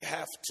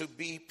have to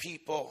be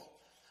people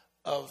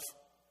of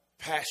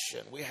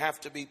passion. We have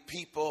to be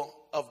people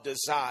of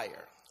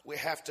desire. We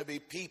have to be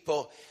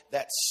people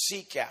that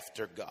seek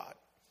after God.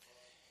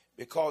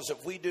 Because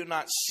if we do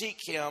not seek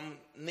him,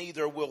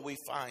 neither will we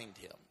find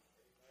him.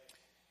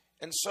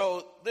 And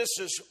so this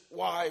is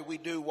why we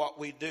do what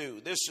we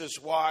do. This is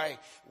why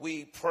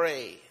we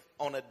pray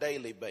on a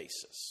daily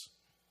basis.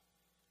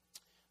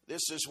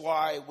 This is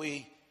why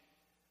we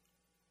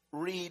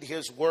read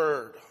his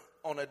word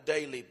on a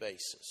daily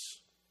basis.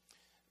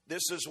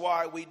 This is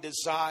why we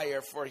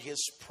desire for his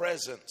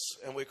presence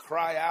and we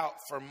cry out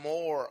for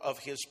more of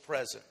his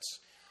presence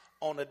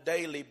on a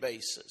daily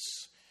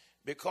basis,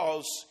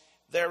 because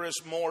there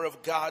is more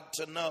of God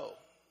to know.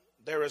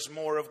 There is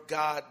more of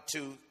God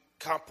to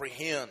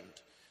comprehend.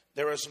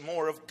 There is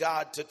more of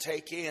God to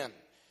take in.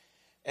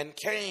 And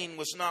Cain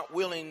was not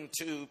willing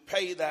to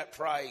pay that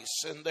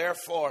price, and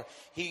therefore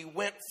he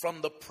went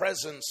from the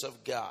presence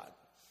of God.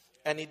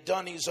 And he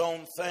done his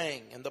own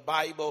thing. And the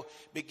Bible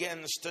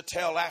begins to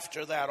tell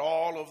after that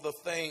all of the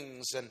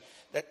things and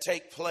that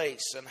take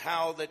place, and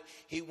how that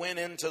he went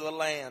into the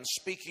land,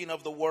 speaking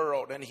of the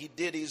world, and he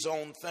did his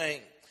own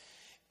thing.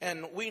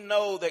 And we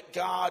know that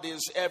God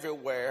is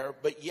everywhere,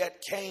 but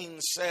yet Cain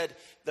said,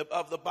 the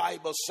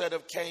Bible said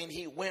of Cain,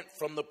 he went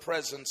from the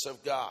presence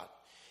of God.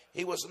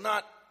 He was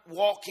not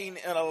walking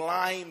in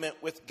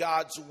alignment with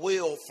God's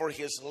will for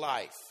his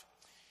life.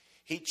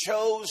 He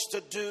chose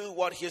to do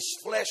what his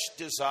flesh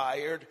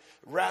desired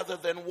rather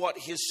than what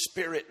his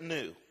spirit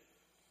knew.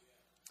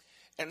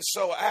 And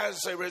so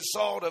as a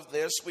result of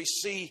this, we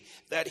see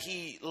that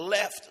he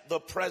left the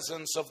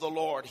presence of the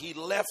Lord. He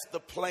left the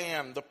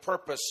plan, the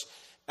purpose,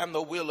 and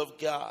the will of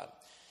God.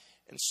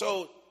 And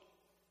so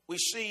we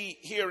see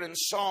here in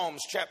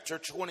Psalms chapter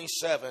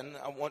 27,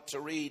 I want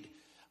to read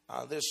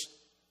this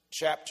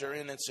chapter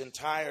in its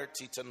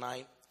entirety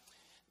tonight.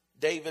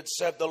 David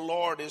said, "The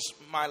Lord is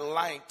my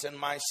light and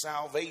my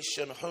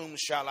salvation, whom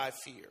shall I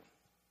fear?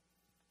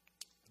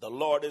 The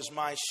Lord is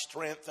my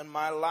strength and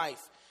my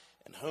life,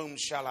 and whom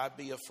shall I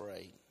be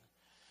afraid?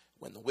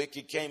 When the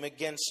wicked came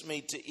against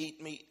me to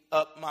eat me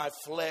up my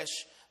flesh,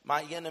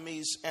 my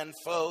enemies and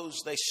foes,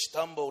 they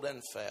stumbled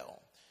and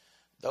fell.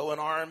 Though an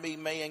army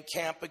may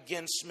encamp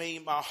against me,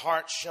 my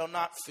heart shall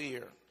not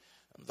fear.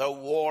 And though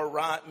war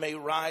may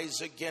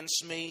rise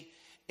against me,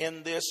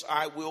 in this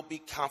I will be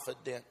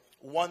confident.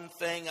 One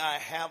thing I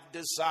have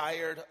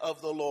desired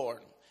of the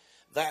Lord,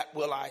 that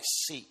will I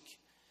seek,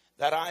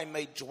 that I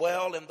may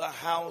dwell in the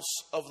house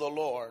of the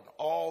Lord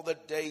all the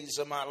days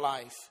of my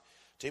life,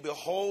 to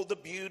behold the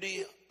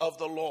beauty of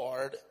the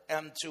Lord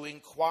and to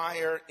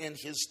inquire in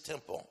his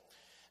temple."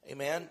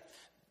 Amen.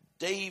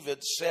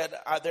 David said,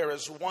 there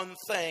is one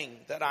thing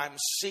that I'm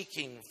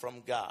seeking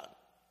from God,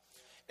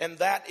 and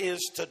that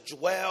is to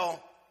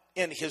dwell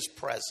in his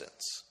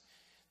presence,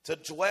 to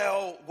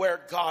dwell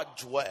where God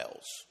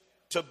dwells,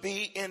 to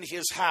be in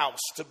his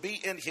house, to be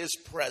in his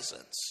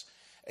presence.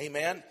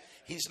 Amen.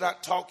 He's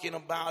not talking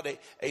about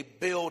a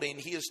building.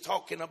 He is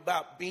talking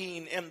about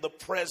being in the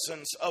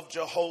presence of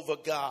Jehovah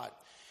God.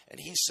 And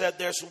he said,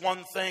 there's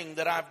one thing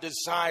that I've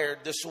desired,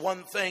 this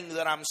one thing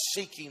that I'm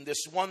seeking,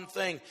 this one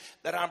thing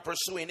that I'm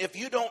pursuing. If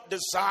you don't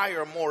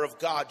desire more of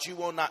God, you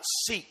will not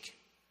seek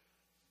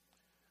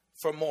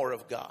for more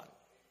of God.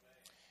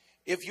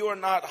 If you're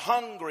not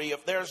hungry,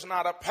 if there's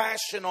not a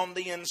passion on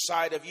the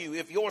inside of you,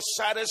 if you're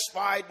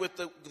satisfied with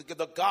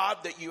the God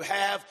that you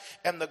have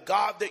and the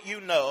God that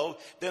you know,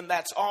 then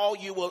that's all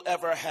you will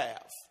ever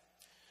have.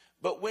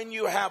 But when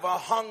you have a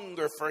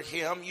hunger for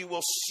him, you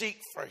will seek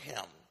for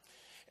him.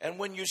 And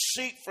when you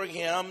seek for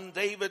him,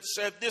 David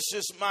said, this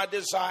is my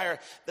desire,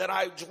 that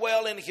I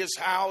dwell in his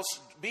house,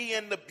 be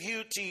in the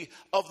beauty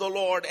of the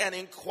Lord, and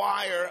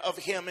inquire of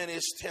him in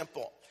his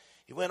temple.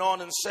 He went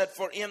on and said,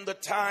 for in the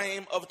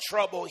time of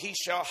trouble he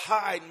shall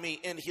hide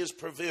me in his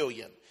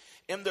pavilion.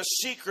 In the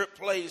secret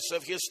place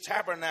of his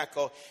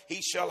tabernacle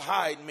he shall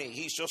hide me.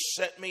 He shall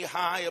set me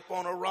high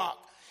upon a rock.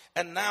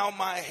 And now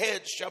my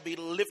head shall be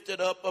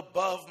lifted up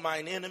above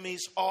mine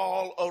enemies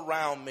all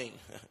around me.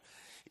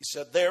 He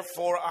said,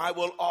 therefore I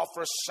will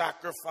offer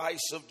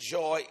sacrifice of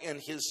joy in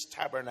his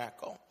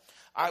tabernacle.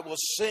 I will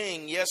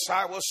sing, yes,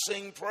 I will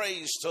sing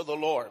praise to the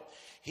Lord.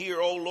 Hear,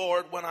 O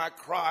Lord, when I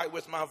cry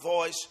with my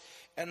voice,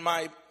 and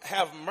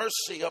have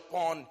mercy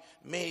upon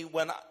me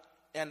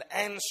and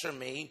answer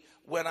me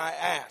when I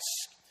ask.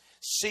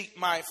 Seek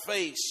my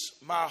face,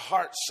 my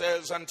heart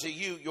says unto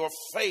you, your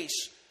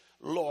face,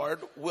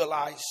 Lord, will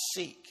I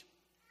seek.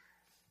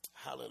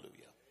 Hallelujah.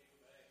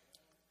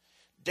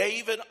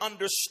 David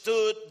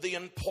understood the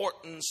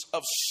importance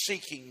of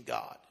seeking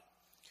God.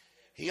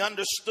 He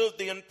understood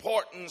the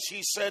importance.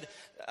 He said,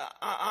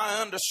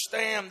 I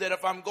understand that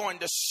if I'm going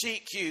to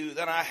seek you,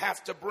 then I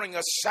have to bring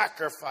a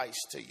sacrifice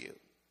to you.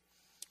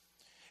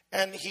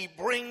 And he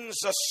brings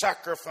a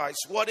sacrifice.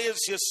 What is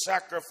his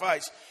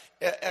sacrifice?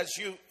 as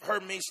you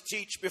heard me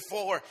teach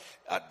before,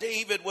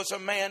 David was a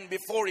man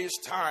before his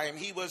time.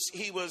 He was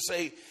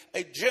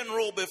a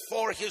general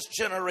before his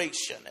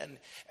generation.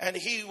 And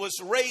he was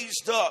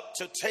raised up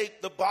to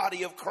take the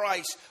body of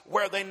Christ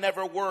where they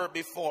never were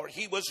before.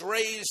 He was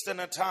raised in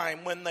a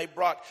time when they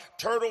brought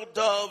turtle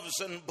doves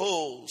and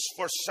bulls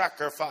for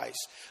sacrifice.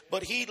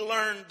 But he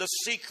learned the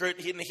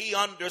secret, and he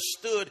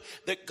understood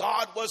that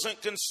God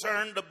wasn't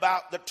concerned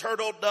about the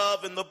turtle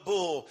dove and the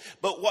bull,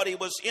 but what he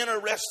was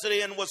interested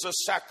in was a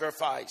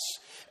sacrifice.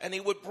 And he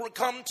would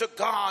come to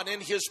God in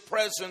his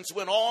presence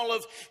when all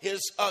of his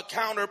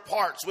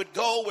counterparts would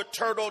go with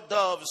turtle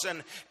doves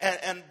and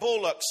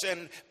bullocks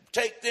and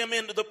take them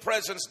into the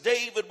presence.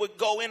 David would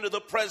go into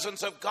the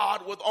presence of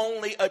God with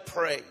only a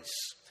praise.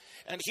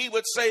 And he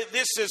would say,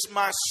 "This is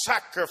my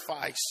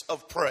sacrifice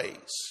of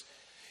praise."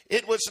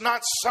 It was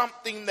not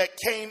something that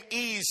came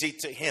easy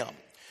to him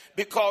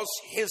because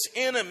his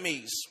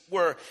enemies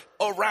were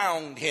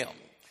around him.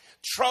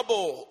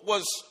 Trouble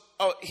was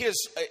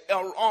against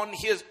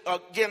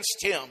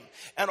him,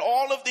 and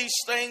all of these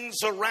things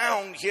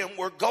around him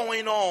were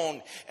going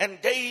on. And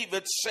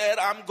David said,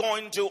 "I'm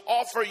going to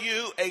offer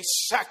you a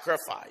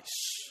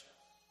sacrifice,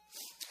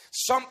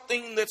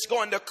 something that's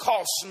going to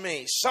cost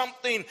me,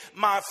 something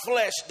my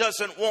flesh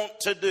doesn't want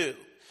to do,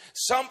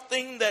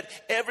 something that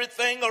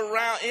everything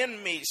around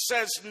in me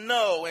says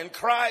no and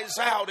cries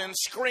out and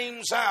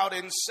screams out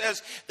and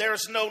says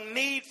there's no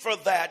need for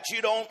that.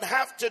 You don't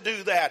have to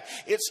do that.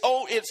 It's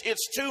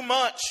too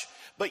much."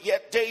 But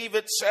yet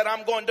David said,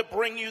 "I'm going to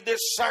bring you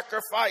this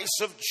sacrifice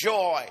of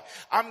joy.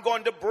 I'm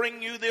going to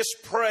bring you this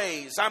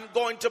praise. I'm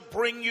going to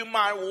bring you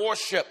my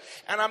worship.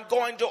 And I'm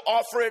going to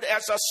offer it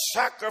as a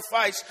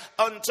sacrifice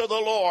unto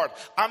the Lord.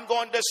 I'm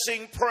going to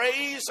sing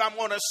praise. I'm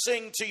going to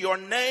sing to your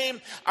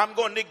name. I'm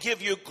going to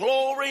give you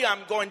glory.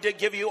 I'm going to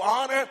give you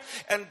honor."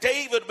 And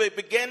David would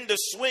begin to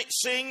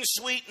sing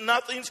sweet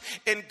nothings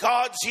in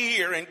God's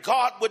ear. And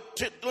God would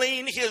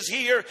lean his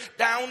ear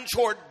down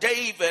toward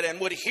David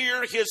and would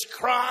hear his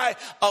cry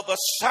of a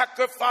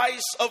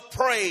sacrifice of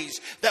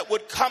praise that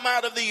would come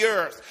out of the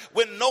earth.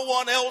 When no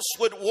one else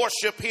would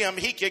worship him,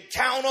 he could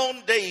count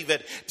on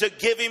David to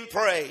give him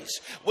praise.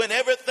 When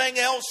everything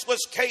else was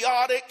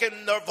chaotic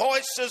and the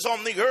voices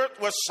on the earth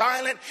were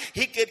silent,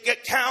 he could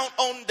count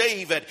on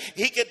David.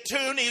 He could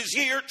tune his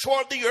ear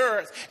toward the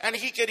earth, and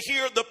he could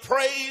hear the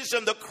praise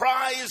and the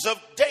cries of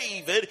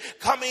David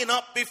coming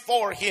up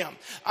before him.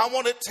 I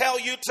want to tell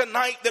you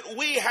tonight that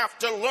we have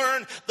to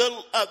learn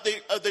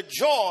the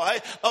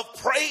joy of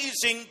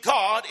praising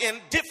God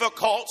in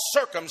difficult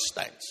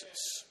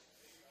circumstances.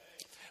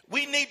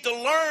 We need to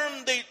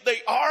learn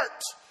the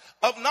art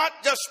of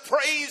not just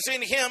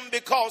praising him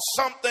because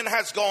something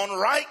has gone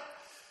right,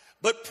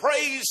 but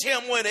praise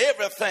him when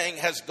everything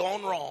has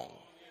gone wrong.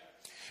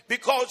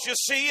 Because you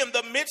see, in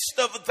the midst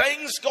of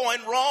things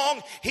going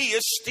wrong, he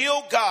is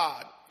still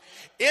God.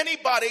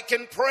 Anybody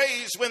can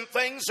praise when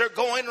things are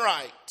going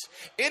right.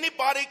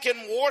 Anybody can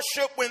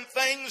worship when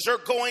things are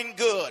going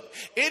good.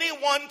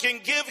 Anyone can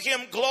give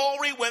him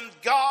glory when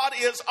God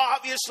is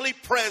obviously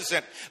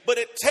present. But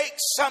it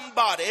takes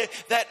somebody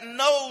that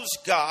knows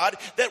God,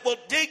 that will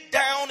dig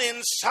down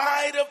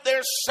inside of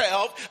their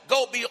self,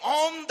 go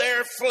beyond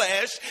their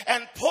flesh,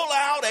 and pull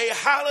out a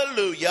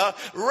hallelujah,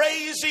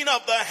 raising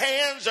of the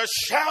hands, a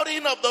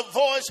shouting of the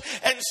voice,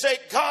 and say,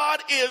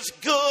 "God is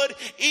good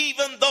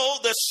even though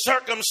the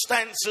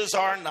circumstances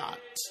are not."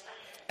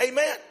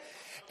 Amen.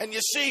 And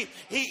you see,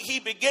 he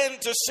began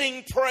to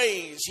sing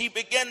praise. He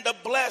began to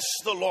bless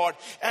the Lord.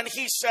 And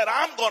he said,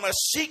 "I'm going to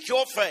seek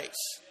your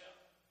face.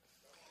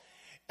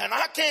 And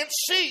I can't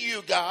see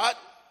you, God.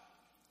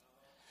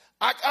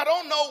 I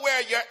don't know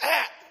where you're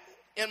at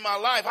in my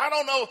life. I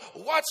don't know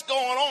what's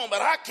going on,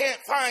 but I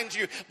can't find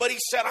you." But he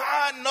said,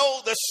 "I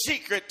know the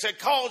secret to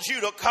cause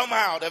you to come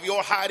out of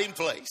your hiding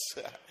place."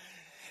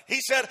 He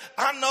said,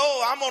 "I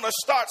know I'm going to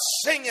start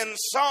singing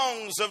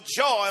songs of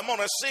joy. I'm going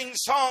to sing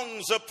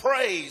songs of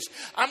praise.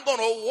 I'm going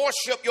to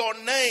worship your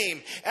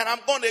name, and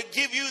I'm going to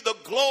give you the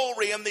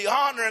glory and the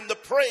honor and the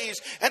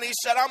praise." And he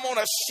said, "I'm going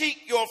to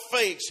seek your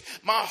face.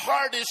 My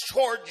heart is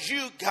towards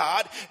you,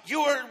 God.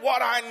 You are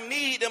what I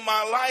need in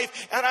my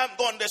life, and I'm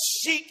going to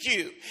seek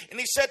you." And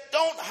he said,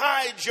 "Don't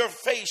hide your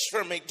face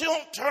from me.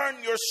 Don't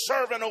turn your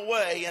servant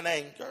away in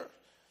anger.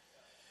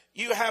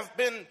 You have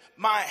been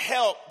my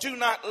help. Do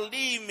not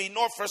leave me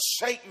nor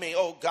forsake me,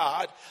 O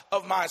God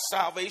of my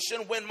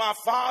salvation. When my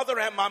father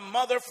and my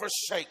mother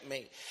forsake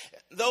me,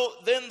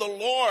 then the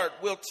Lord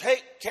will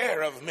take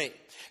care of me.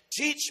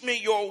 Teach me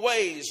your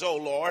ways, O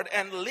Lord,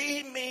 and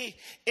lead me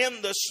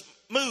in the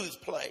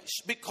smooth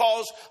place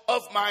because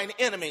of mine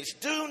enemies.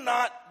 Do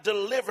not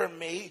deliver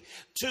me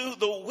to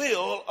the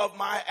will of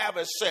my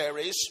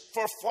adversaries,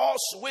 for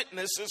false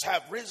witnesses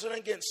have risen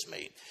against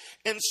me.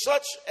 In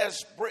such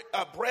as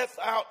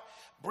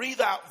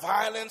breathe out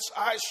violence,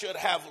 I should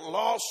have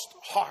lost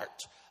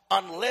heart,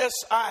 unless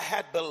I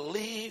had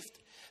believed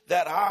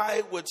that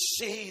I would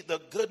see the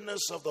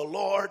goodness of the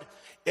Lord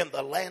in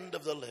the land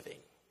of the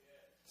living.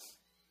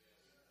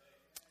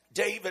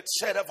 David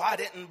said, "If I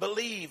didn't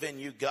believe in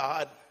you,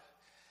 God,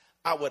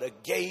 I would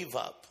have gave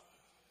up.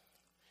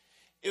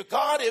 If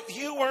God, if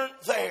you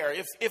weren't there,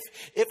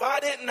 if I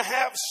didn't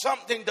have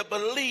something to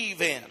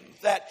believe in,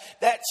 that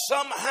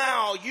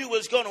somehow you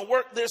was going to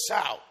work this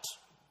out.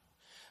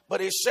 But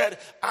he said,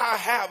 I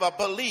have a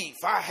belief.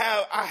 I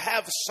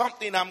have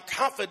something I'm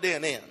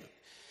confident in.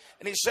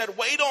 And he said,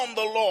 wait on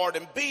the Lord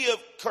and be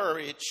of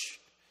courage,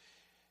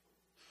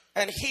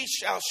 and he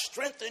shall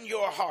strengthen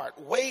your heart.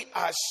 Wait,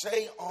 I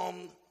say,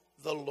 on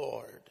the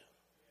Lord.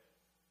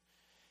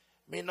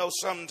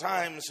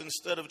 Sometimes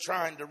instead of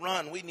trying to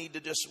run, we need to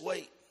just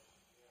wait.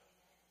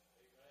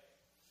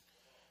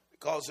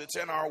 Because it's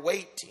in our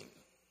waiting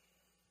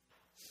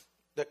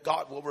that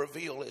God will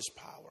reveal his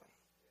power.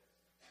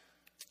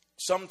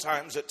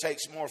 Sometimes it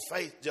takes more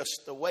faith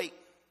just to wait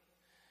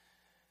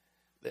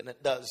than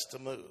it does to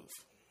move.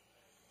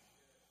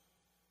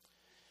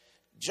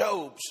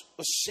 Job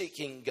was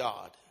seeking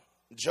God.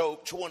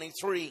 Job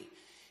 23,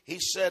 he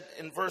said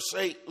in verse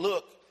 8,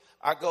 look,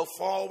 I go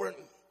forward,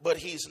 but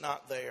he's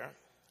not there.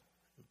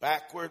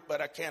 Backward,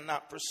 but I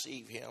cannot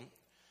perceive him.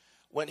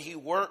 When he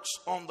works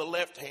on the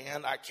left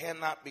hand, I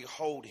cannot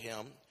behold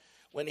him.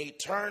 When he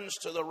turns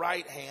to the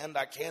right hand,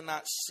 I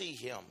cannot see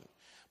him.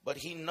 But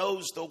he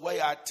knows the way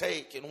I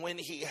take, and when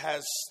he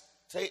has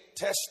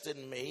tested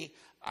me,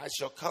 I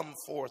shall come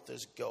forth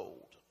as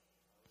gold.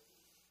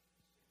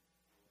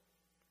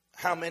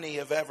 How many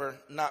have ever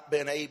not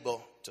been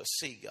able to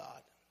see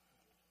God?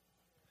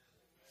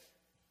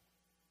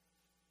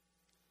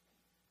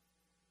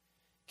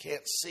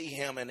 Can't see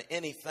him in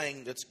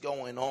anything that's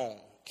going on.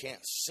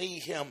 Can't see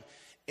him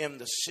in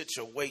the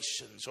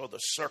situations or the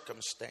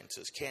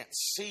circumstances. Can't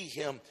see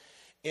him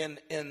in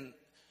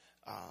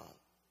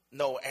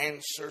no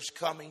answers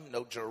coming,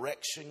 no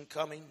direction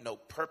coming, no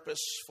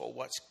purpose for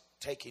what's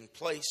taking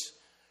place.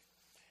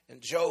 And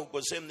Job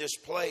was in this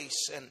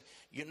place, and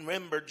you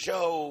remember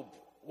Job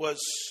was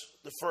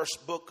the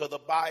first book of the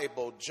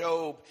Bible.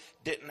 Job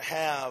didn't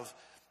have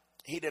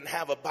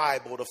a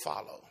Bible to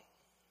follow.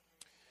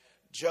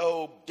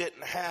 Job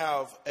didn't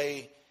have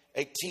a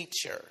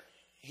teacher.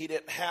 He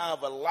didn't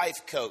have a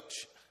life coach.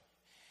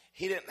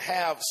 He didn't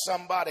have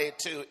somebody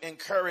to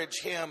encourage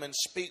him and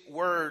speak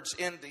words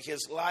into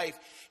his life.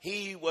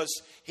 He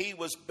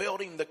was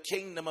building the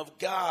kingdom of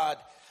God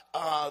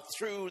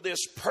through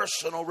this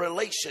personal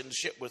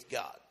relationship with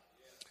God.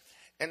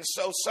 And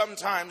so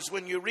sometimes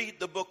when you read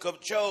the book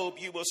of Job,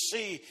 you will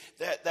see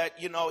that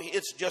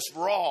it's just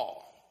raw.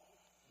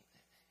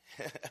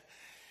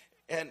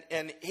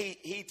 And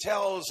he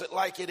tells it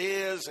like it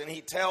is, and he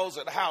tells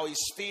it how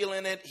he's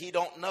feeling it. He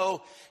don't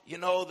know,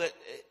 that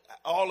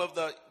all of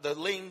the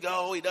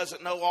lingo. He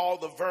doesn't know all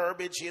the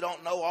verbiage. He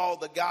don't know all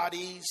the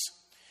Godese.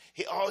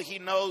 All he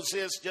knows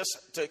is just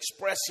to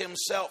express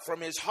himself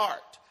from his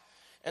heart.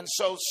 And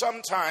so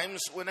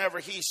sometimes whenever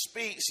he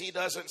speaks, he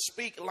doesn't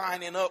speak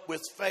lining up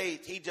with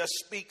faith. He just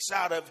speaks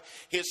out of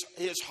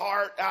his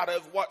heart, out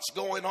of what's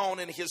going on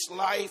in his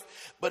life.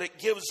 But it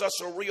gives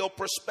us a real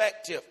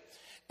perspective.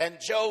 And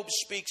Job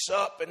speaks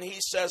up and he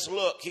says,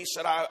 look, he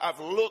said, I've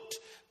looked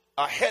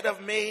ahead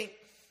of me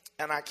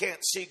and I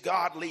can't see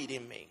God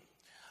leading me.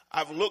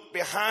 I've looked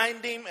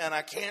behind him and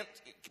I can't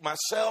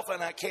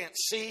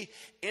see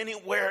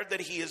anywhere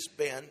that he has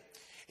been.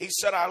 He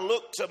said, I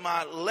looked to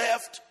my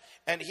left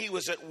and he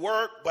was at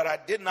work, but I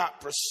did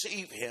not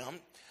perceive him.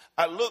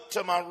 I looked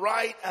to my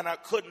right and I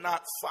could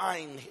not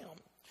find him.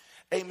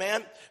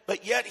 Amen.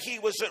 But yet he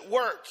was at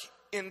work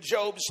in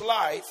Job's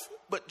life,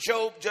 but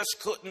Job just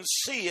couldn't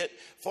see it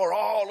for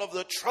all of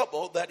the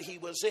trouble that he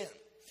was in.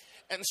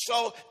 And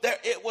so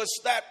it was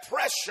that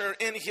pressure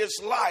in his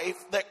life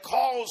that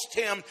caused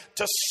him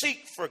to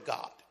seek for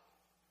God.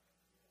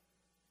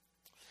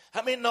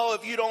 How many know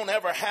if you don't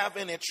ever have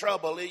any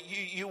trouble,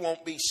 you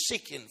won't be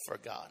seeking for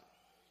God?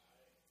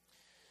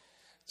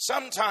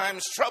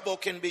 Sometimes trouble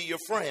can be your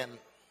friend.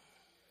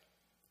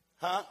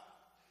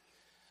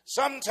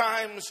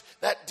 Sometimes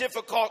that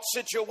difficult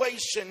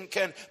situation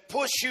can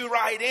push you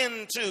right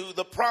into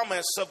the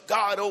promise of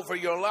God over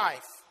your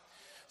life.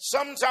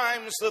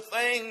 Sometimes the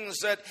things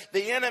that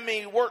the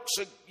enemy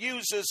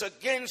uses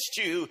against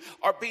you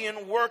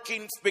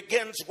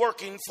begins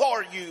working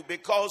for you,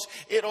 because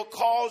it'll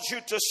cause you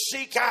to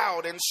seek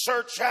out and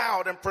search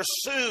out and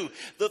pursue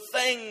the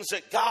things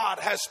that God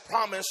has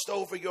promised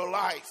over your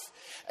life.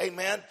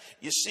 Amen.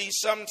 You see,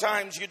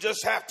 sometimes you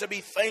just have to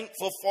be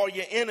thankful for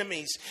your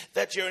enemies,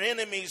 that your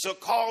enemies will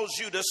cause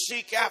you to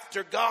seek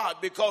after God,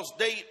 because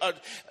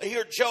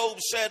here Job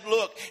said,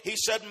 look, he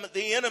said,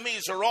 the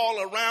enemies are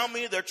all around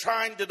me. They're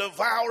trying to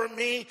devour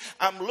me.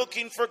 I'm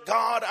looking for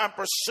God. I'm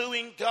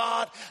pursuing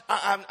God.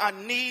 I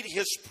need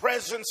his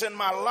presence in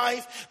my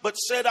life. But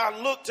said,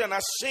 I looked and I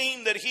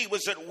seen that he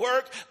was at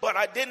work, but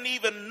I didn't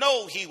even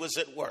know he was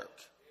at work.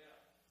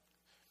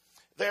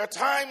 There are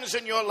times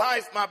in your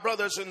life, my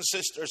brothers and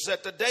sisters,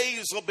 that the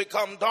days will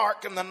become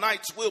dark and the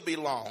nights will be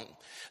long.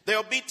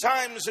 There'll be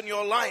times in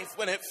your life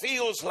when it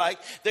feels like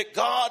that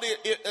God,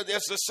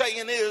 as the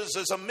saying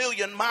is a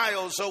million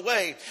miles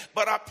away.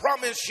 But I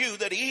promise you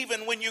that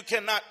even when you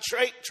cannot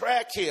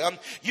track him,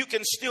 you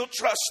can still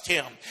trust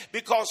him,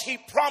 because he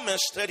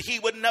promised that he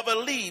would never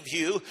leave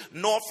you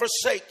nor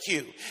forsake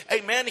you.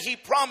 Amen. He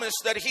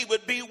promised that he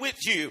would be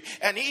with you.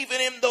 And even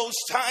in those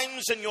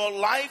times in your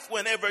life,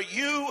 whenever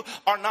you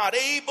are not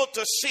able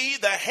to see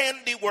the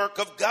handiwork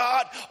of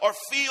God or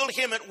feel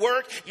him at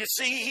work, you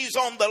see, he's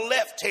on the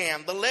left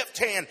hand. The left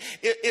hand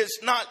is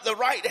not, the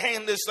right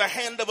hand is the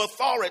hand of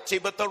authority,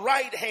 but the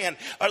right hand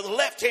or the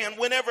left hand,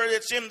 whenever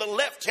it's in the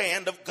left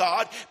hand of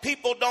God,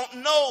 people don't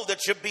know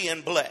that you're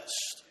being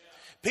blessed.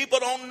 People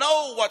don't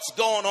know what's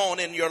going on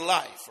in your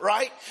life,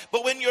 right?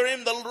 But when you're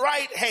in the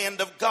right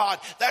hand of God,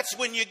 that's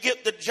when you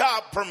get the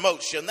job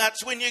promotion.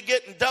 That's when you're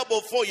getting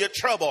double for your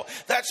trouble.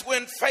 That's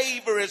when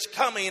favor is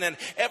coming and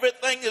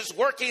everything is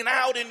working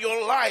out in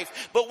your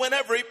life. But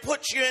whenever he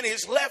puts you in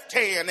his left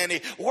hand and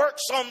he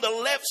works on the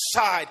left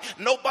side,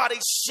 nobody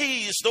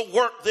sees the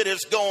work that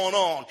is going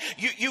on.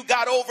 You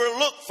got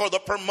overlooked for the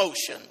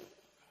promotion.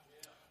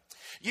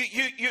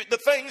 The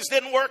things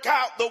didn't work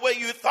out the way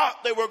you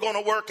thought they were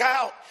going to work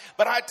out.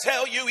 But I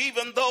tell you,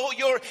 even though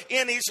you're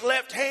in his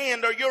left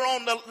hand or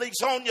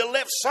he's on your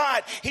left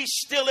side, he's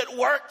still at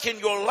work in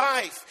your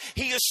life.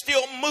 He is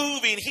still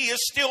moving. He is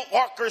still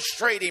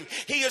orchestrating.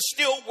 He is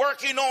still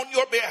working on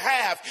your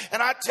behalf.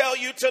 And I tell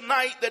you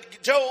tonight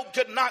that Job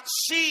could not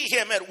see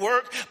him at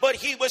work, but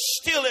he was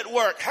still at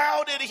work.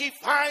 How did he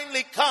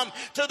finally come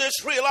to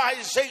this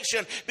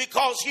realization?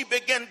 Because he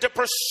began to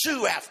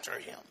pursue after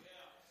him.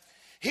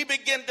 He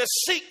began to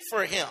seek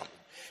for him.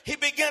 He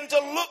began to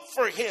look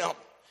for him.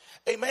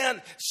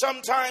 Amen.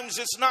 Sometimes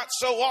it's not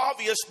so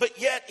obvious, but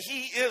yet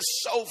he is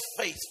so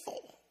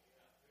faithful.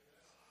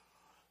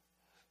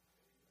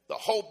 The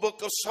whole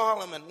book of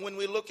Solomon, when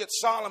we look at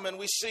Solomon,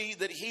 we see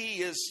that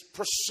he is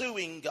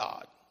pursuing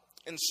God.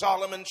 In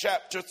Solomon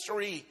chapter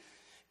 3,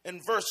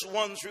 in verse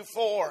 1 through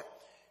 4,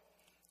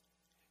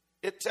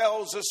 it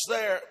tells us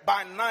there,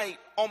 by night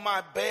on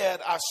my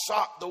bed I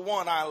sought the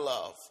one I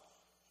love.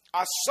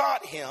 I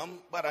sought him,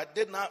 but I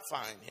did not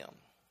find him.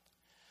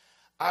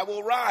 I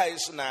will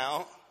rise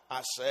now,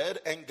 I said,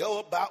 and go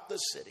about the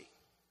city.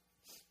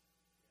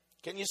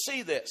 Can you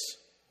see this?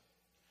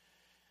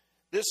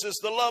 This is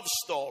the love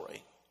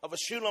story of a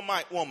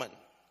Shulamite woman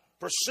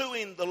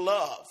pursuing the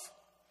love.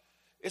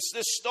 It's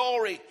this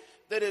story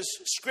that is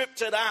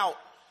scripted out,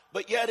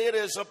 but yet it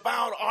is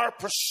about our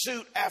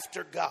pursuit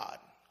after God.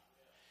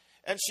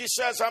 And she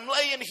says, I'm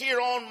laying here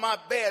on my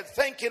bed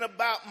thinking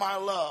about my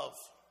love,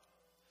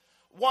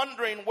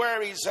 wondering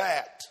where he's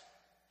at,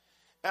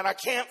 and I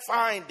can't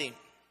find him.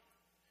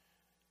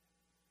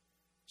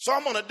 So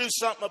I'm going to do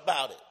something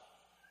about it.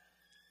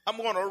 I'm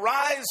going to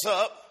rise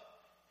up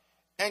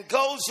and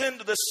goes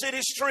into the city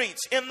streets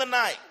in the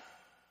night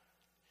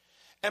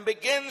and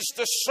begins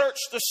to search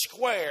the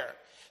square.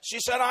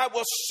 She said, I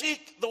will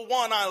seek the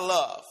one I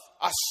love.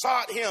 I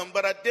sought him,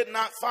 but I did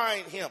not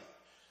find him.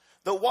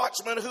 The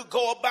watchmen who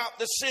go about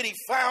the city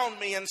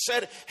found me and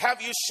said,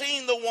 have you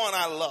seen the one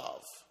I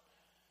love?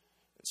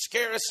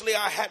 Scarcely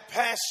I had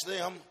passed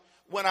them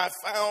when I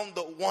found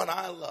the one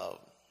I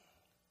loved.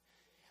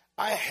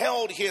 I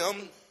held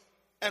him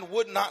and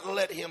would not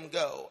let him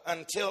go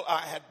until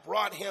I had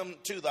brought him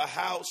to the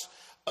house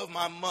of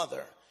my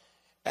mother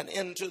and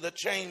into the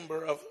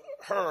chamber of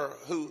her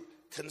who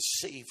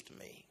conceived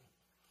me.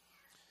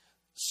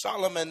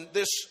 Solomon,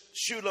 this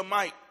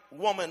Shulamite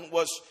woman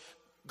was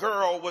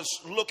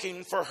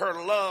looking for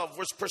her love,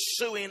 was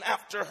pursuing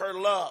after her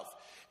love.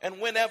 And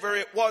whenever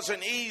it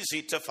wasn't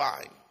easy to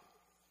find,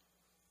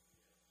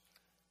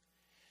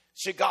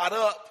 she got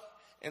up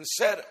and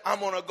said, I'm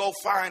going to go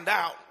find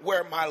out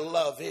where my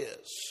love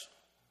is.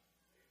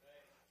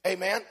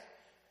 Amen.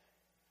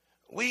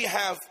 We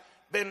have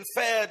been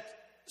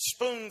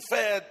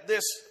spoon-fed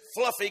this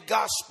fluffy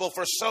gospel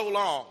for so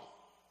long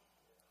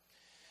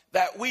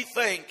that we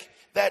think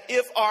that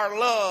if our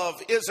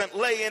love isn't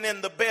laying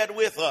in the bed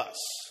with us,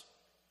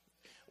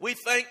 we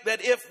think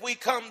that if we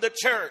come to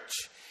church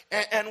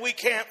and we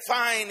can't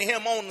find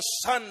him on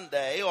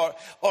Sunday or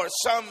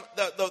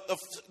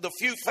the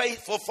few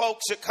faithful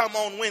folks that come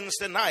on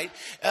Wednesday night,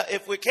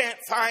 if we can't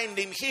find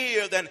him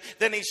here,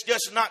 then he's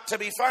just not to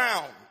be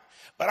found.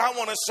 But I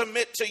want to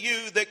submit to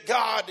you that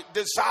God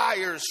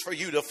desires for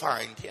you to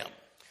find him.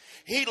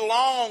 He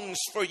longs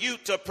for you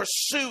to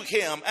pursue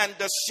him and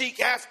to seek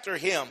after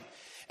him.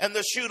 And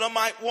the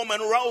Shulamite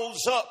woman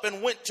rose up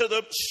and went to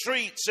the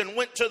streets and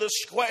went to the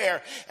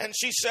square. And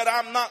she said,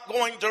 I'm not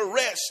going to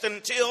rest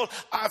until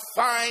I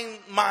find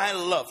my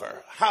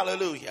lover.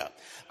 Hallelujah.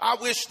 I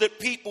wish that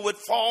people would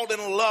fall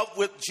in love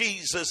with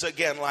Jesus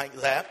again like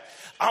that.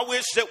 I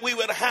wish that we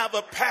would have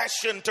a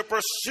passion to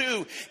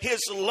pursue his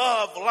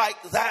love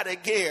like that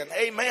again.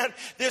 Amen.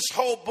 This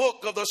whole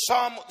book of the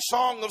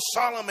Song of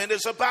Solomon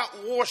is about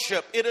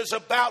worship. It is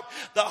about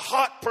the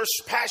hot,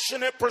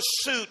 passionate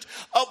pursuit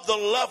of the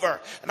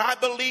lover. And I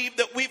believe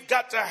that we've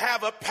got to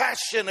have a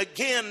passion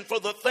again for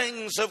the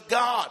things of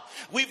God.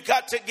 We've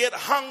got to get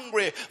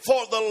hungry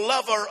for the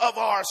lover of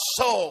our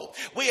soul.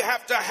 We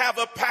have to have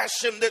a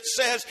passion that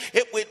says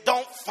if we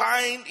don't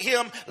find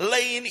him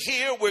laying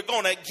here, we're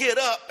going to get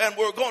up and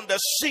we're going to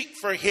seek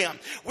for him.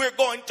 We're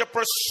going to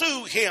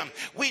pursue him.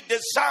 We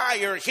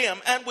desire him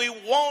and we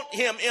want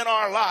him in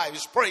our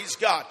lives. Praise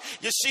God.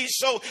 You see,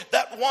 so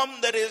that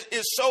one that is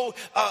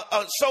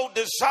so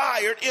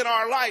desired in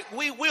our life,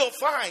 we will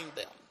find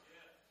them.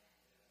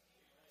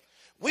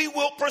 We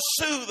will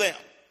pursue them.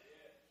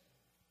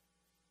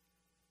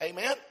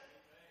 Amen.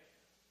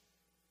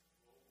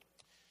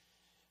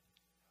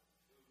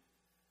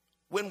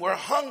 When we're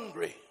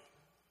hungry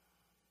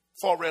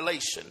for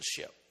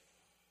relationship,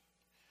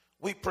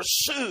 we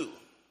pursue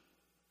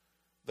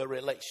the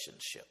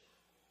relationship.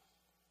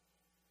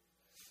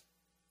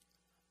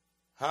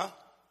 Huh?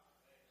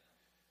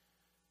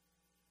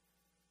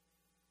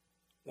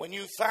 When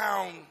you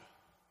found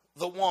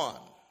the one,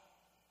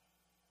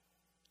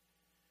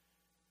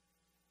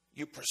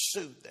 you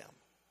pursued them.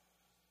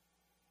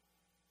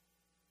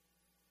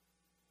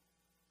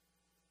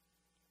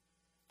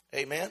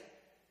 Amen.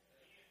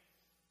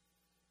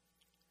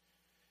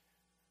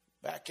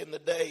 Back in the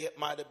day, it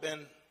might have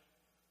been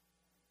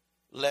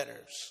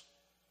letters.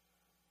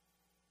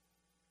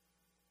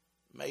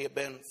 May have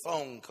been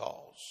phone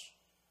calls.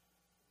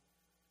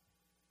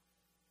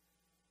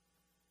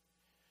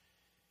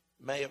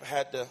 May have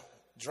had to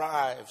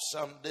drive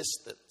some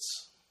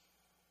distance.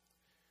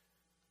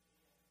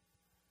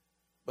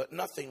 But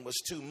nothing was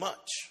too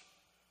much,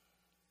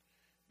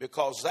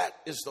 because that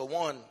is the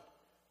one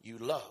you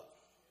love.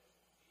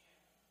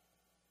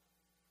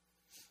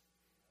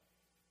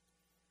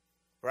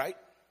 Right?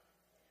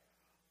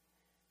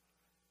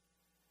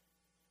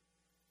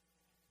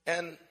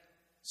 And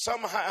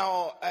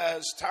somehow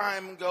as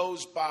time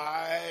goes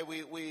by,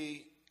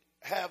 we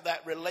have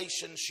that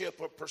relationship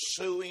of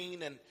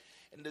pursuing and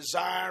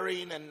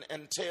desiring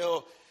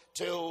until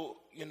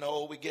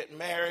we get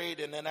married.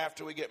 And then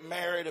after we get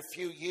married a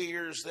few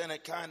years, then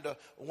it kind of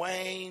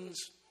wanes.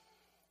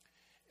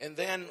 And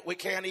then we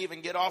can't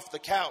even get off the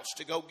couch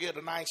to go get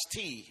a nice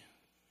tea.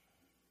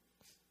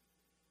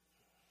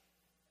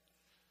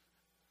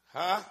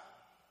 Huh?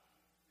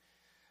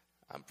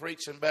 I'm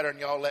preaching better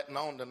than y'all letting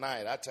on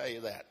tonight, I tell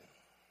you that.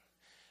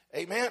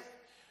 Amen.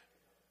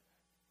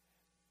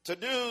 To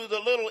do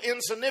the little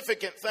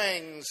insignificant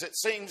things, it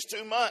seems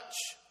too much.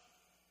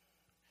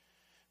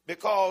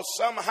 Because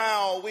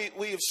somehow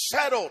we've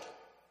settled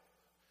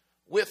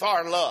with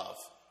our love.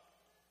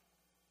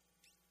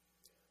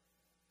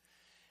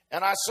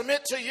 And I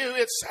submit to you,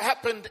 it's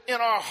happened in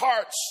our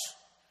hearts,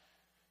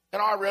 in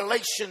our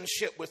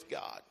relationship with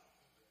God.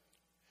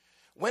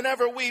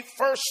 Whenever we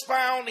first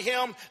found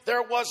him,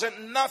 there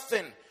wasn't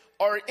nothing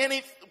or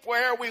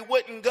anywhere we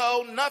wouldn't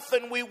go,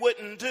 nothing we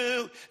wouldn't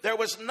do. There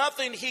was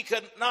nothing he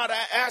could not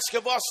ask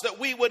of us that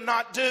we would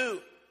not do,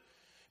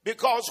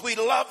 because we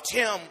loved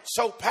him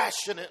so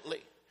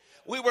passionately.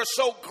 We were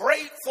so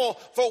grateful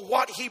for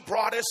what he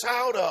brought us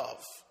out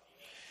of.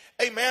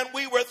 Amen.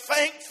 We were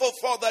thankful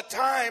for the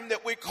time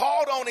that we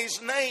called on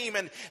his name,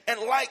 and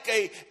like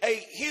a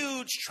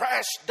huge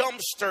trash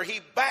dumpster,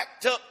 he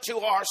backed up to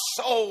our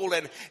soul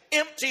and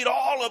emptied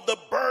all of the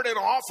burden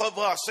off of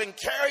us and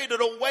carried it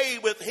away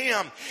with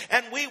him.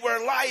 And we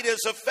were light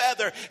as a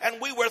feather, and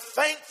we were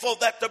thankful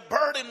that the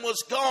burden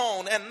was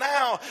gone. And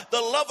now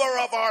the lover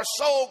of our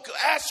soul,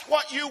 ask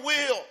what you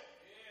will.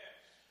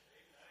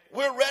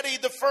 We're ready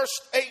the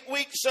first 8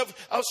 weeks of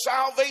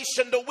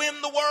salvation to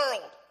win the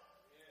world.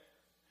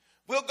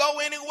 We'll go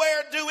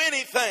anywhere, do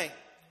anything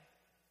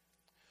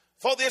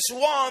for this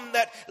one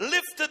that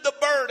lifted the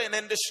burden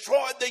and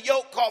destroyed the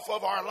yoke off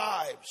of our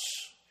lives.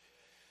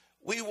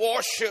 We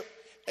worship,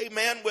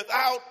 amen,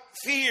 without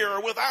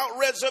fear, without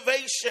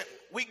reservation.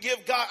 We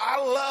give God.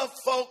 I love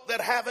folk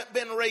that haven't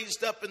been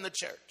raised up in the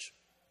church.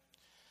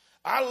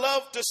 I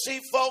love to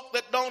see folk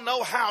that don't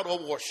know how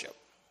to worship.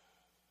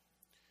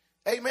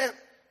 Amen.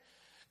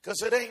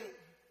 Because it ain't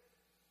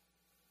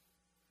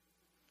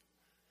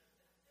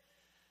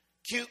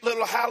cute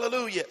little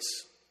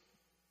hallelujahs.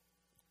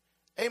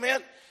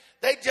 Amen.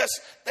 They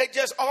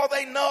just, all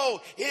they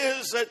know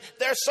is that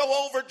they're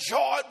so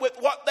overjoyed with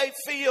what they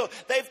feel.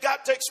 They've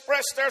got to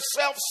express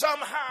themselves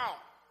somehow.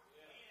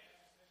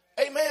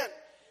 Amen.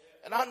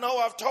 And I know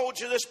I've told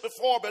you this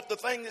before, but the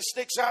thing that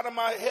sticks out of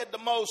my head the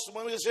most,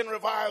 when we was in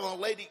revival, a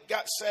lady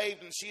got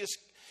saved, and she is,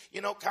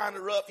 kind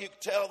of rough. You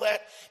could tell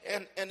that.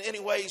 And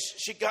anyways,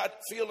 she got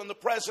feeling the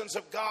presence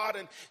of God,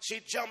 and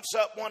she jumps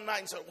up one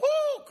night and said,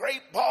 "Woo,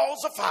 great balls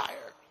of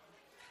fire."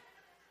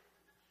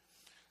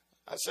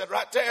 I said,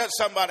 right there,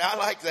 somebody, I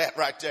like that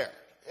right there.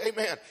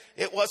 Amen.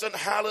 It wasn't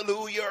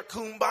hallelujah or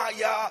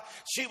kumbaya.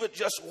 She was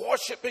just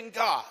worshiping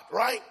God,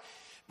 right?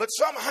 But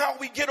somehow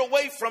we get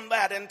away from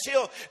that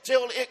until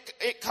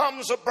it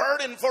comes a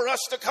burden for us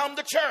to come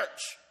to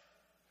church.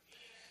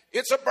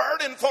 It's a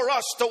burden for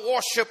us to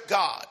worship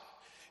God.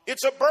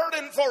 It's a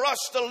burden for us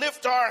to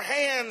lift our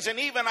hands and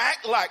even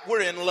act like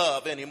we're in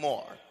love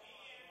anymore.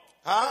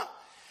 Huh?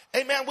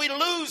 Amen. We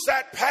lose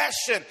that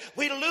passion.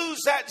 We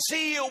lose that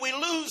zeal. We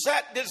lose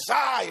that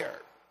desire.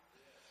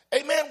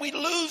 Amen. We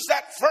lose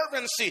that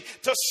fervency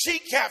to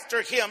seek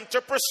after him,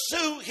 to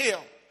pursue him.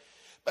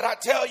 But I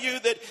tell you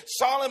that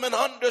Solomon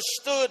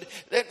understood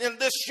that, and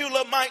this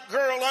Shulamite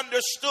girl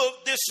understood,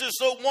 this is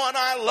the one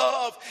I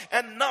love,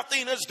 and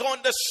nothing is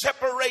going to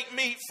separate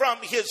me from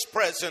his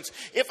presence.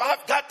 If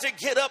I've got to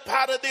get up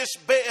out of this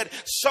bed,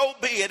 so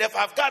be it. If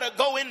I've got to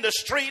go in the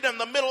street in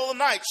the middle of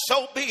the night,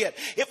 so be it.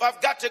 If I've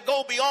got to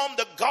go beyond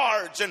the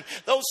guards and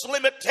those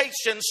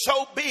limitations,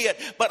 so be it.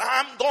 But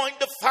I'm going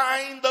to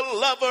find the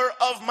lover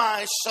of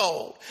my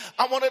soul.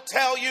 I want to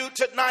tell you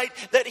tonight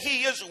that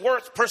he is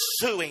worth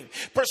pursuing.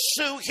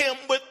 Pursue him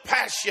with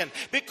passion,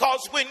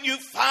 because when you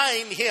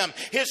find him,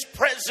 his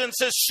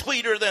presence is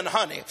sweeter than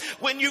honey.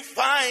 When you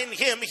find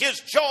him, his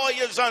joy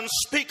is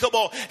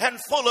unspeakable and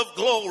full of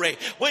glory.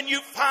 When you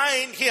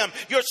find him,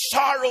 your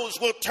sorrows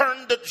will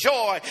turn to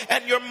joy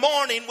and your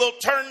mourning will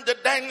turn to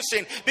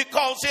dancing,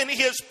 because in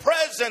his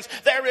presence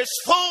there is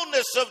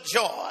fullness of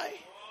joy.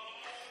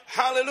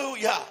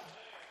 Hallelujah.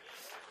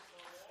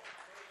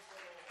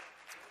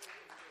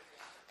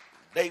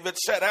 David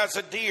said, as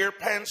a deer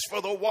pants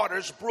for the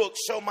water's brook,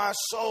 so my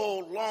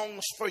soul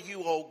longs for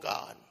you, O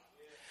God.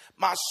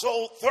 My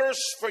soul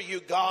thirsts for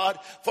you, God,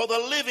 for the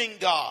living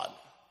God.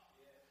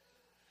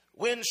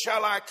 When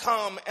shall I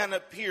come and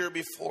appear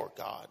before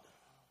God?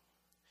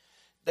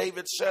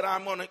 David said,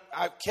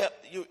 I've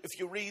kept you. If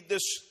you read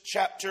this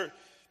chapter,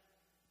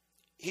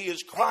 he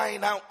is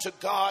crying out to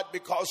God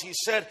because he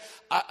said,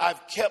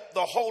 I've kept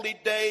the holy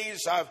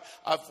days.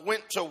 I've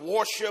went to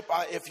worship.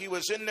 If he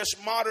was in this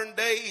modern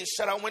day, he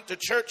said, I went to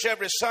church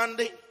every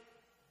Sunday.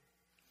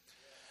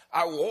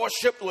 I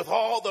worshiped with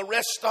all the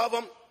rest of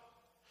them.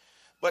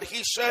 But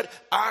he said,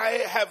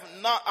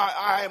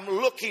 I am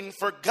looking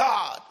for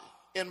God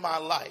in my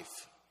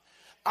life.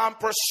 I'm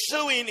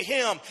pursuing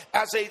him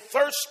as a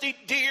thirsty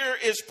deer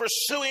is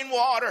pursuing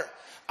water.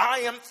 I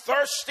am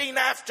thirsting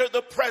after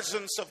the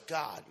presence of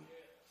God.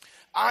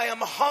 I am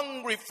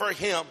hungry for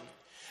him.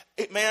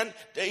 Amen.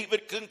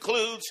 David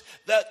concludes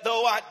that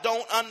though I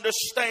don't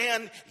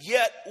understand,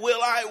 yet will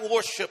I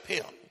worship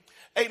him.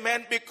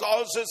 Amen.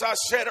 Because as I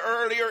said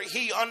earlier,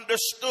 he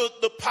understood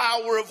the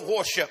power of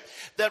worship.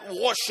 That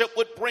worship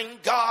would bring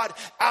God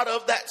out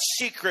of that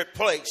secret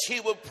place. He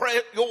would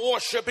pray, your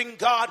worshiping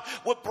God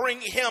would bring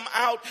him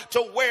out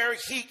to where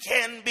he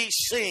can be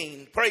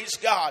seen. Praise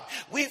God.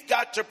 We've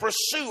got to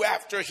pursue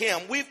after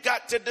him. We've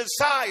got to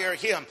desire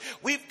him.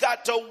 We've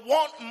got to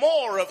want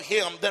more of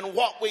him than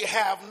what we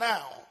have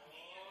now.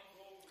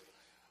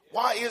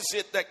 Why is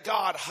it that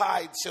God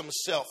hides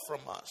himself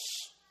from us?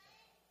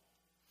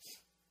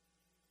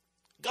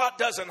 God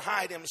doesn't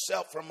hide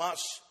himself from us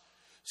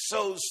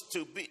so as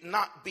to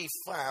not be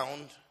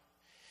found.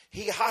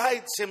 He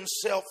hides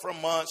himself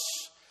from us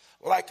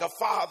like a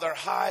father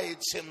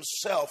hides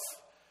himself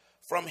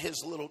from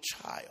his little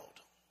child,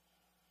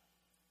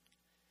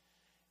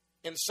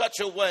 in such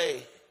a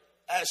way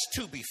as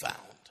to be found,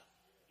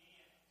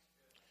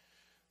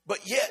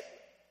 but yet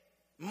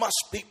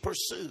must be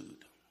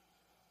pursued.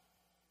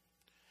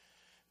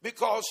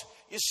 Because,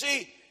 you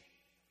see,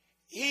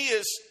 he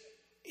is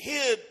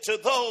hid to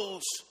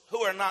those who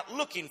are not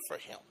looking for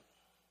him.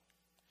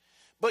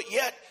 But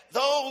yet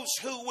those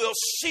who will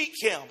seek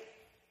him,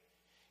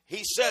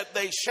 he said,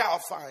 they shall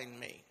find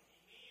me.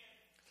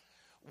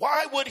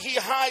 Why would he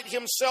hide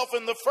himself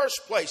in the first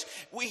place?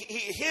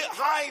 He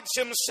hides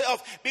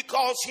himself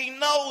because he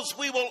knows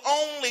we will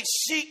only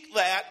seek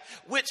that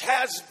which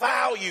has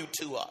value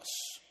to us.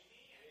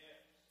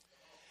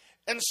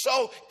 And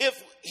so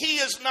if he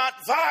is not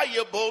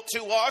valuable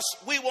to us,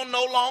 we will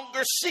no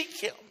longer seek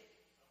him.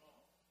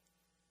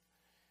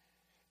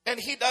 And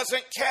he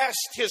doesn't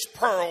cast his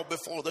pearl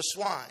before the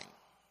swine.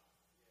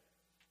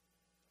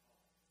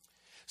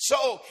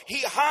 So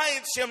he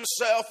hides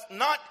himself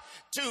not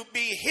to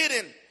be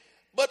hidden,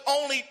 but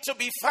only to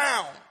be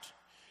found.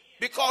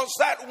 Because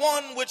that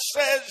one which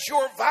says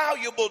you're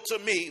valuable to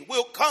me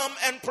will come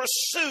and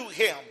pursue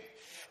him.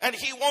 And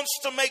he wants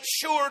to make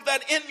sure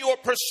that in your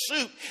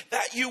pursuit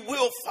that you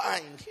will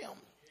find him.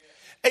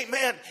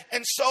 Amen.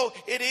 And so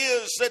it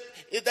is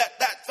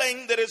that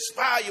thing that is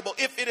valuable.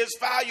 If it is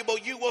valuable,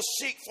 you will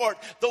seek for it.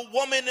 The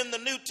woman in the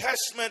New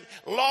Testament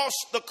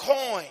lost the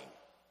coin.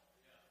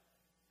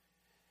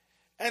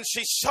 And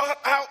she sought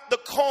out the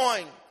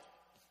coin,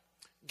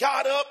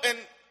 got up and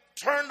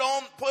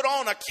put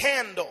on a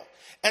candle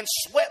and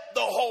swept the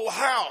whole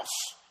house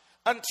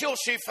until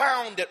she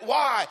found it.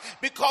 Why?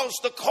 Because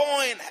the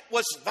coin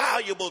was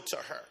valuable to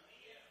her.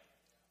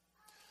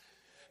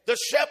 The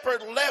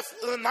shepherd left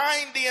the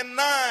 99,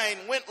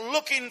 went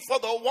looking for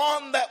the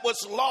one that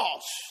was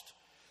lost.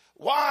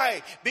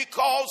 Why?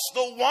 Because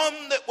the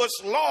one that was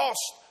lost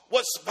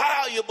was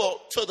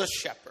valuable to the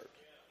shepherd.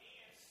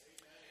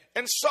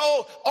 And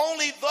so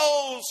only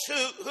those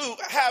who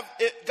have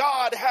it,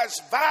 God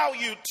has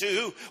value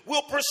to,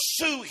 will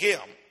pursue him,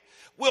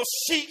 will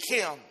seek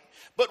him.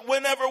 But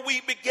whenever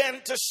we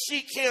begin to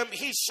seek him,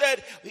 he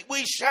said,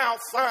 we shall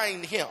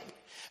find him.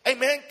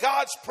 Amen.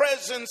 God's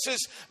presence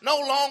is no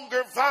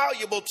longer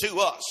valuable to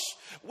us.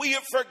 We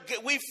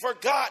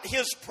forgot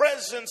his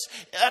presence.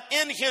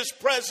 In his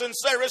presence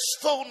there is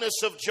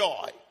fullness of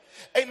joy.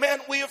 Amen.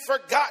 We have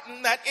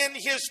forgotten that in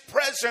his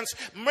presence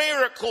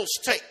miracles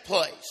take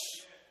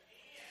place.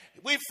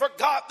 We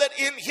forgot that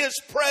in his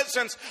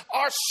presence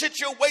our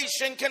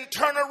situation can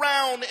turn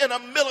around in a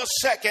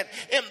millisecond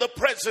in the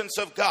presence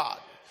of God.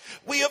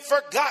 We have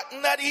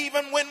forgotten that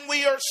even when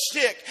we are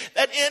sick,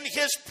 that in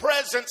his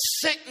presence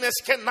sickness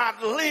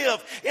cannot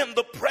live in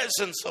the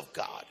presence of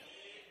God.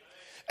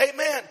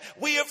 Amen.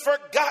 We have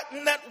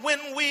forgotten that when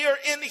we are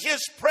in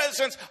his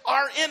presence,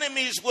 our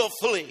enemies will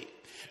flee.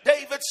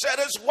 David said,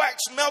 as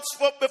wax melts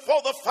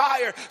before the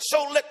fire,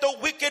 so let the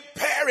wicked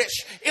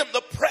perish in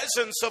the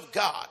presence of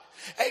God.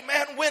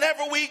 Amen.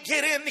 Whenever we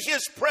get in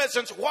his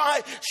presence,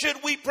 why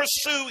should we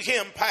pursue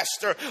him,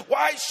 Pastor?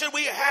 Why should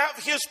we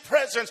have his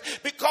presence?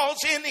 Because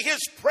in his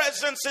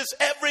presence is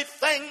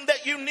everything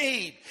that you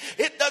need.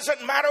 It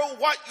doesn't matter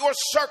what your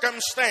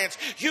circumstance.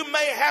 You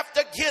may have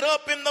to get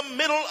up in the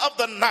middle of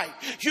the night.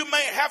 You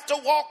may have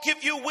to walk,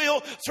 if you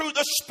will, through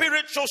the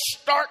spiritual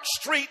dark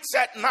streets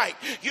at night.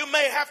 You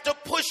may have to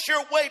push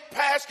your way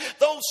past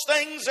those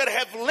things that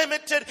have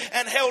limited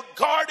and held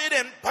guarded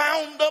and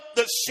bound up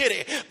the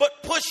city.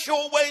 But push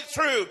your way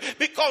through,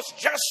 because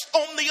just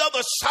on the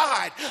other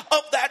side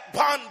of that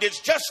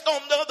bondage, just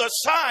on the other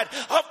side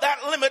of that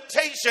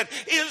limitation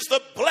is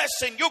the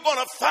blessing. You're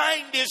going to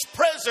find his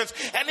presence,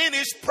 and in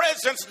his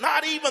presence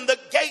not even the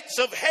gates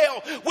of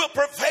hell will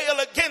prevail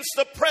against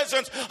the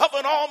presence of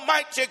an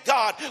almighty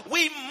God.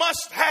 We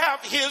must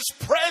have his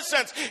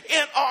presence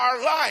in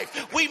our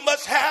life. We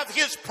must have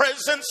his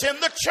presence in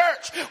the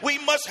church. We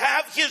must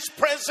have his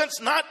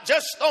presence not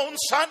just on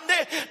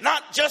Sunday,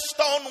 not just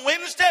on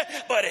Wednesday,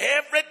 but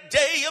every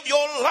day of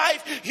your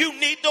life. You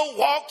need to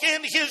walk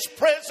in his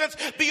presence,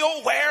 be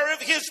aware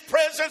of his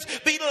presence,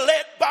 be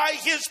led by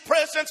his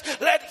presence.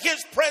 Let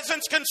his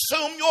presence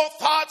consume your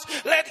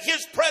thoughts. Let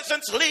his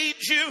presence lead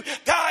you,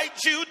 guide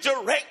you,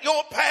 direct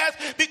your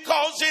path,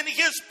 because in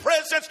his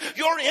presence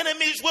your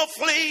enemies will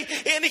flee.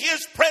 In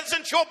his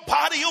presence your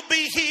body will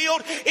be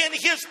healed. In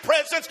his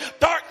presence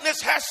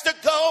darkness has to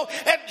go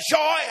and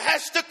joy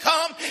has to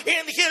come.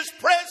 In his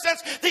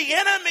presence the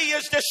enemy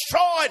is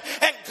destroyed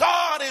and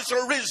God is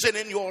arisen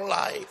in your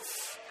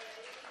life.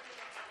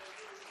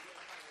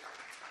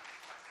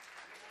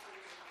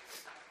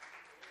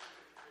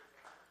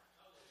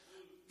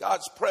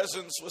 God's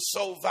presence was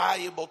so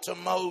valuable to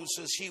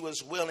Moses, he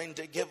was willing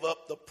to give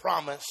up the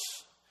promise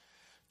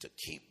to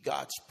keep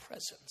God's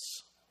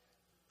presence.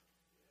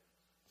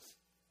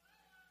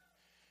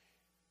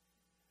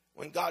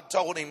 When God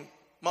told him,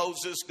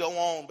 Moses, go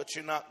on, but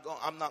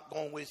I'm not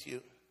going with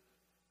you.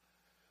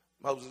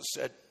 Moses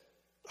said,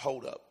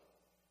 hold up.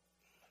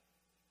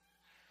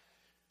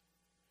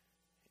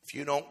 If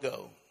you don't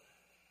go,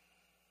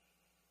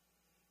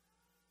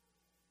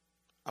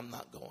 I'm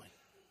not going.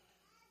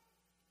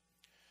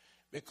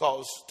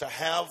 Because to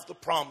have the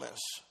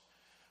promise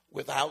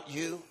without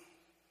you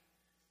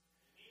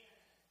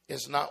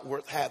is not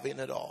worth having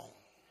at all.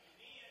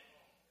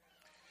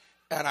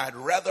 And I'd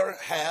rather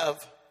have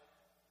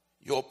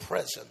your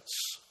presence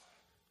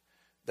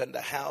than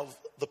to have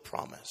the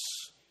promise.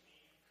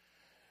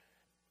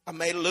 I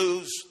may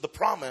lose the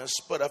promise,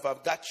 but if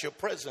I've got your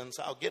presence,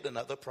 I'll get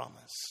another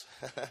promise.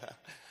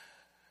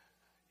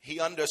 He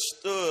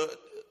understood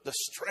the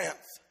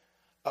strength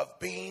of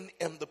being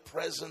in the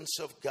presence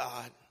of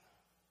God.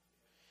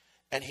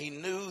 And he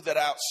knew that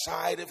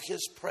outside of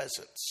his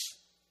presence,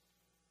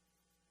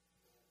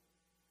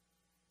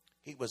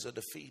 he was a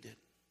defeated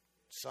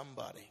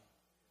somebody.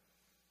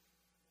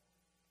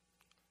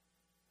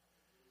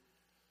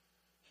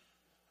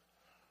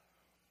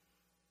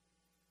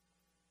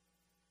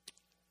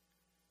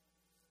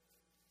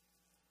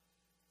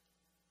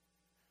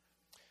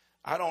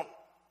 I don't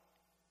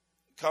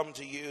come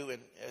to you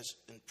and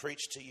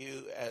preach to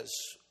you as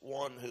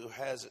one who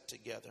has it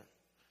together.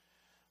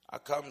 I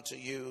come to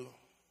you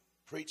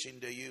preaching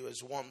to you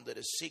as one that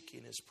is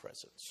seeking his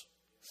presence.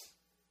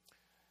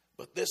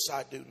 But this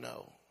I do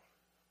know.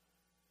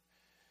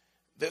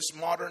 This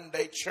modern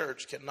day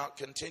church cannot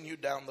continue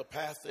down the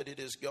path that it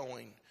is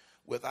going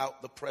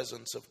without the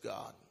presence of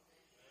God.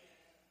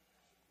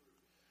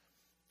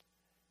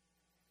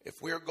 If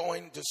we're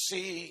going to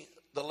see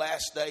the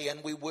last day,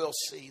 and we will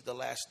see the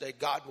last day,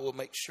 God will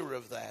make sure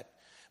of that.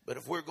 But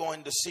if we're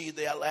going to see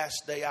the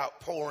last day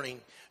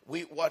outpouring,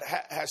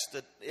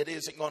 it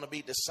isn't going to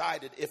be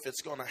decided if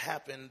it's going to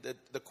happen.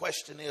 The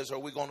question is, are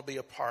we going to be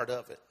a part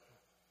of it?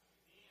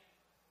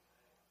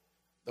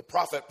 The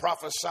prophet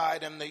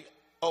prophesied in the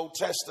Old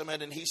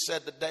Testament, and he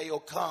said the day will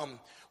come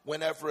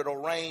whenever it'll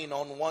rain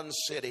on one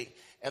city,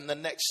 and the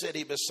next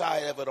city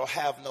beside of it will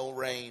have no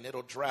rain.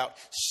 It'll drought.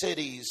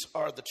 Cities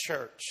are the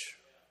church.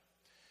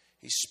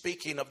 He's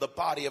speaking of the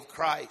body of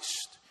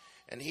Christ.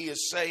 And he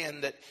is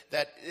saying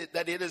that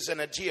it isn't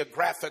a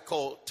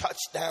geographical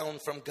touchdown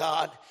from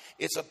God.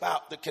 It's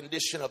about the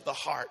condition of the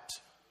heart.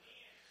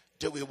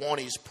 Do we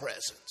want his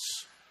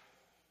presence?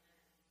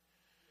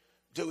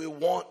 Do we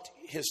want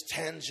his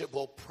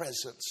tangible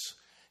presence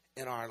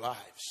in our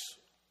lives?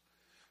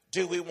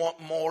 Do we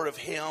want more of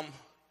him,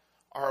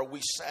 or are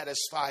we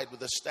satisfied with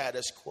the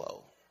status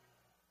quo?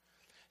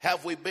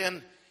 Have we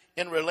been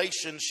in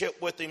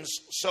relationship with him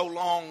so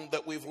long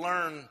that we've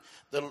learned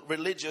the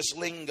religious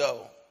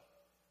lingo?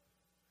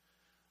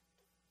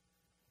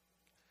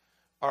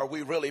 Are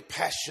we really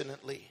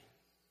passionately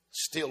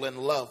still in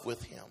love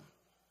with him?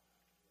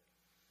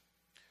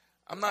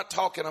 I'm not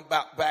talking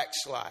about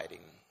backsliding.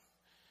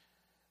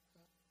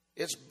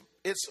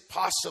 It's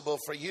possible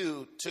for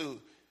you to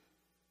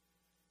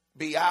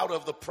be out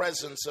of the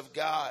presence of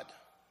God.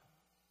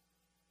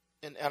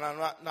 And I'm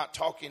not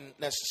talking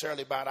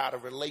necessarily about out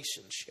of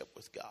relationship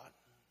with God.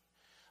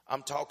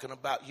 I'm talking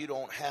about you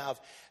don't have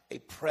a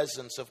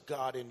presence of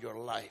God in your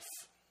life,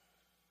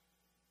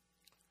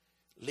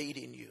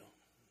 leading you,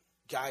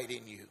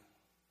 guiding you,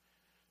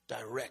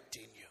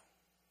 directing you.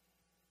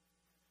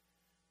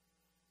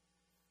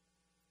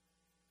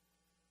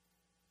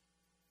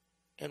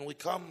 And we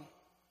come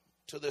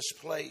to this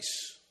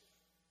place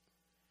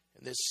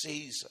in this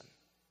season,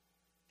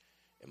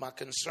 and my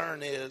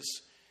concern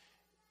is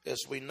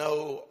we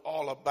know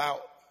all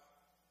about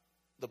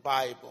the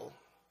Bible,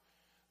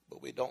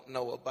 but we don't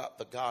know about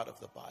the God of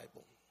the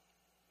Bible.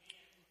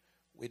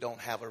 We don't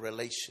have a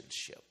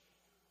relationship.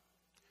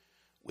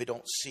 We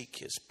don't seek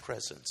his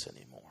presence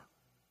anymore.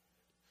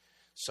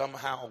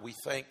 Somehow we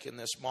think in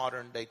this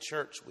modern day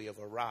church we have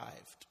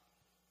arrived.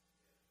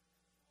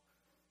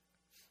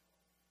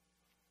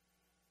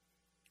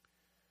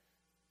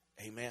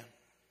 Amen.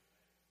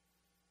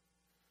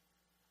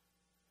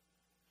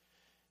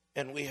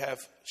 And we have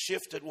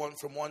shifted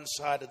from one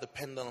side of the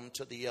pendulum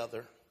to the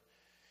other.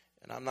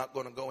 And I'm not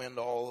going to go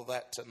into all of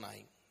that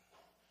tonight.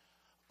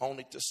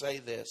 Only to say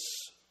this.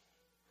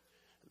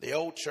 The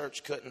old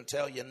church couldn't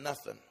tell you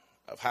nothing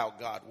of how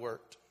God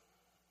worked.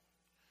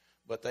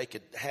 But they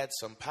had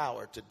some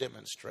power to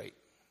demonstrate.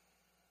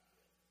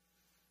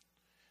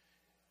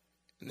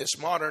 And this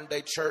modern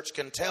day church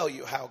can tell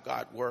you how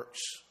God works.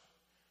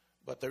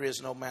 But there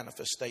is no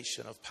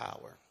manifestation of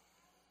power.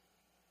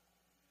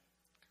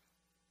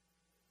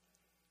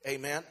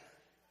 Amen.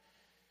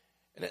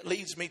 And it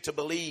leads me to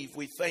believe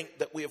we think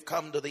that we have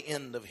come to the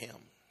end of him.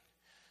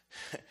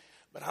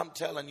 But I'm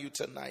telling you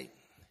tonight,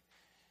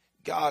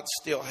 God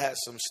still has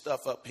some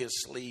stuff up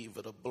his sleeve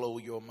that'll blow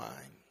your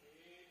mind.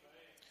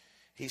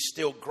 He's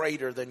still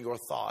greater than your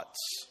thoughts.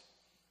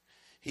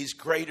 He's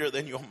greater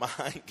than your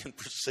mind can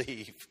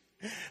perceive.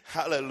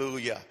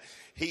 Hallelujah.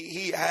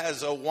 He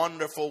has a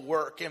wonderful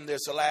work in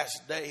this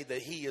last day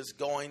that he is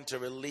going to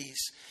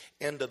release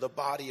into the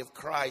body of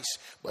Christ,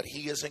 but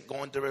he isn't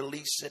going to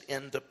release it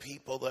into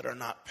people that are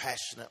not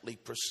passionately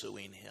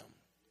pursuing him.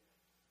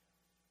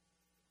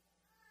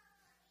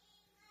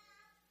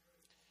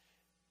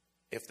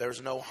 If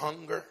there's no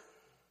hunger,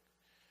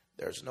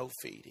 there's no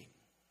feeding.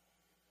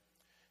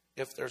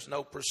 If there's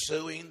no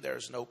pursuing,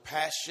 there's no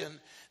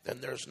passion,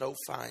 then there's no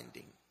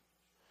finding.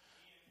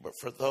 But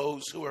for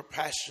those who are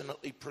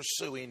passionately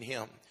pursuing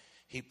him,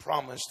 he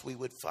promised we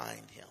would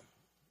find him.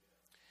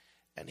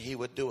 And he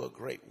would do a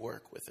great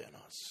work within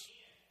us.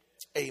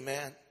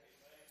 Amen.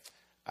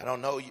 I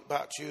don't know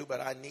about you, but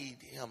I need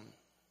him.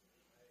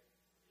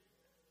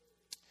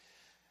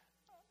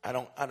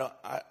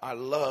 I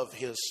love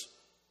his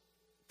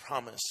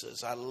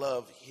promises. I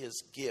love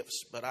his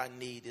gifts, but I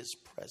need his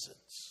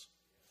presence.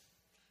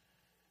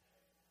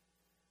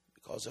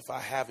 Because if I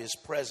have his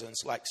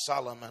presence like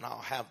Solomon, I'll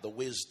have the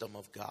wisdom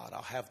of God.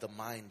 I'll have the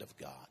mind of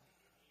God.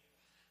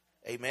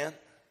 Amen.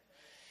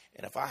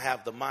 And if I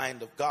have the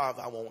mind of God,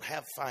 I won't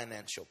have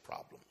financial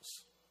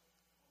problems.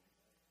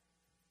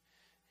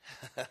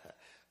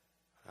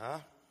 Huh?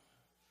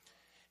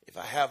 If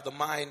I have the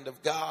mind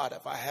of God,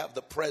 if I have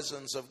the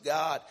presence of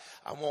God,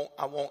 I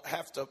won't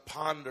have to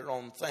ponder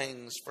on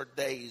things for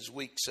days,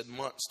 weeks, and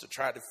months to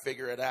try to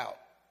figure it out.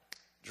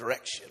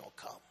 Direction will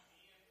come.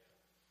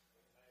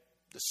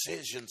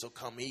 Decisions will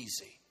come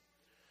easy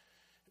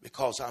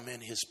because I'm in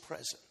his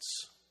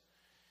presence.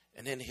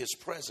 And in his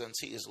presence,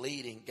 he is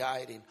leading,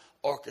 guiding,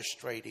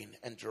 orchestrating,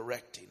 and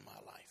directing my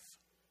life.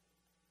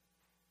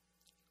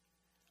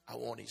 I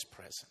want his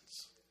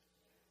presence.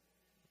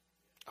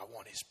 I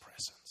want his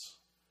presence.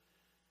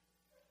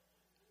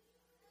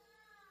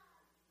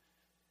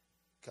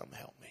 Come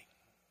help me,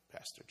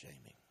 Pastor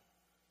Jamie.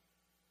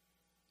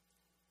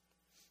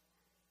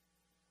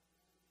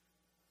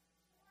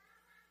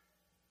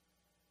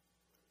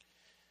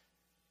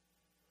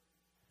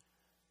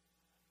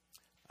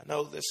 I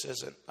know this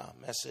isn't a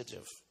message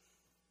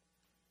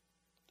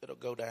that'll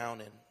go down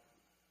in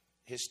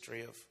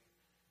history of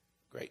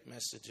great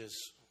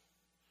messages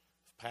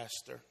of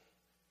pastor,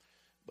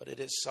 but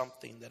it is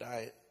something that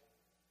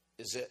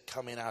is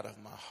coming out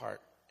of my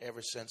heart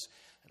ever since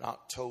in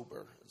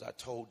October. As I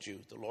told you,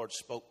 the Lord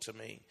spoke to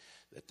me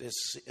that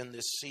in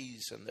this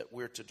season that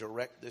we're to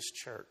direct this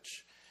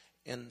church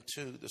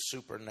into the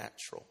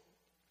supernatural.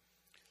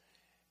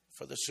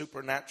 For the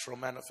supernatural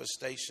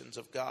manifestations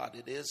of God,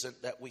 it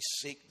isn't that we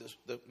seek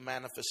the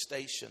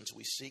manifestations,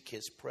 we seek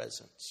his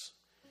presence.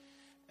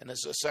 And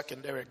as a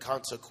secondary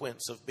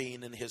consequence of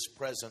being in His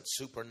presence,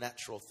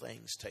 supernatural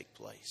things take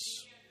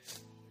place.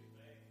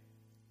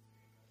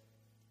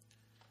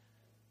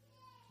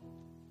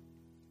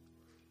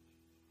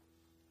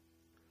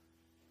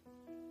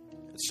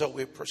 And so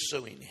we're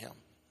pursuing Him.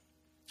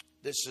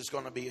 This is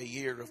going to be a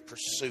year of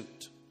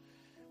pursuit.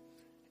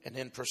 And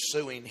in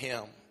pursuing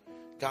Him,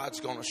 God's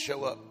going to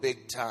show up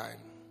big time.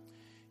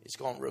 He's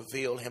going to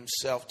reveal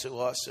Himself to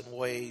us in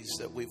ways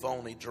that we've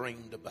only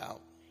dreamed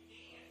about,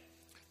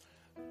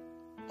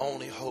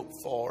 only hoped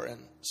for,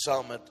 and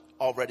some had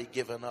already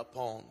given up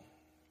on.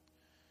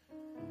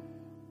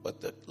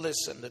 But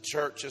listen, the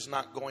church is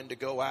not going to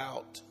go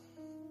out.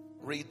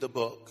 Read the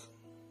book.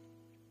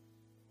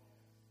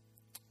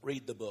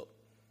 Read the book.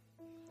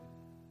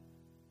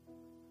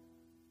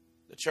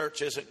 The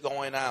church isn't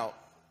going out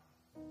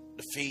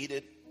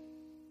defeated.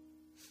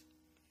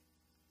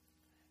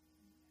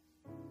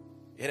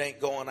 It ain't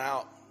going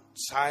out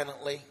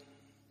silently.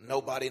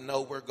 Nobody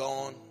know we're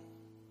gone.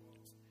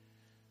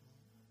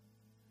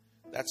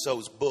 That's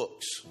those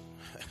books.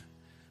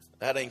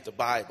 That ain't the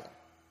Bible.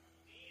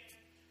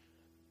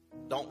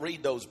 Don't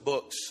read those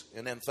books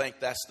and then think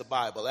that's the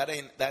Bible. That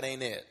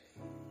ain't it.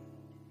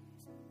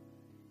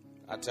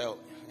 I tell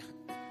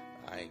you,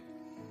 I ain't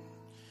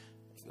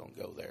gonna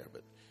go there,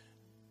 but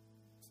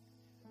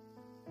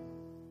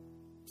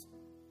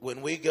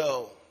when we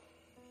go,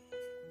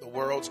 the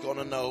world's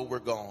gonna know we're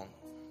gone.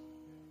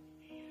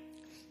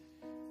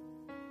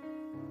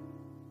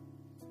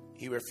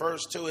 He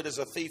refers to it as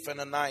a thief in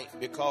the night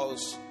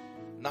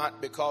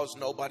not because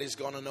nobody's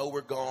going to know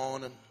we're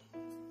gone and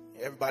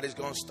everybody's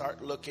going to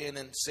start looking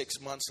and 6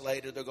 months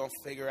later they're going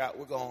to figure out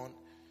we're gone.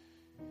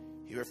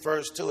 He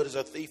refers to it as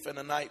a thief in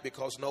the night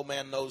because no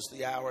man knows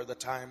the hour, the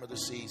time, or the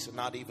season,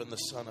 not even the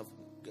Son of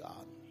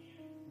God.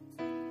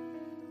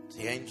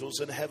 The angels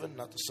in heaven,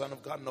 not the Son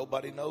of God,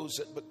 nobody knows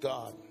it but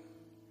God.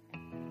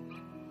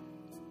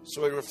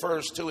 So he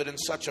refers to it in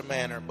such a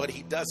manner, but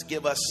he does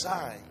give us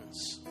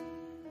signs.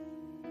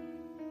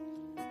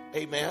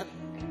 Amen.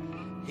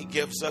 He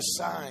gives us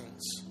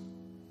signs.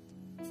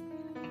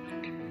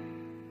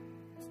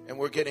 And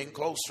we're getting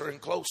closer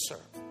and closer.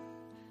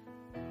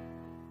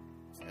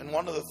 And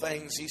one of the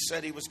things he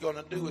said he was going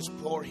to do is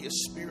pour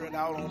his Spirit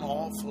out on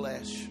all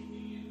flesh.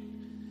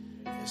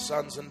 His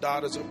sons and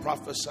daughters will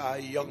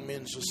prophesy, young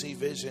men shall see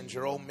visions,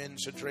 your old men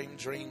shall dream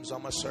dreams.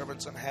 On my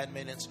servants and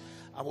handmaidens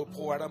I will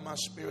pour out of my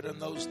Spirit in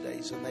those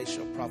days, and they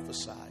shall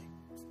prophesy.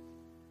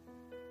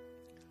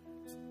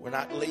 We're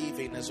not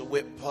leaving as a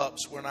whip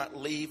pups. We're not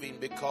leaving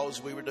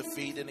because we were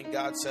defeated and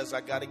God says,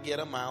 I got to get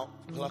them out,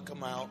 pluck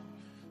them out.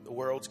 The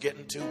world's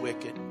getting too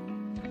wicked.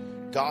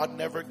 God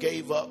never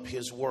gave up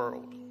His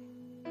world.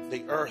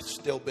 The earth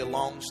still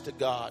belongs to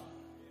God.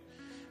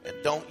 And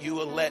don't you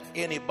let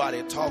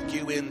anybody talk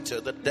you into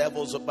the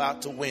devil's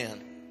about to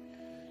win.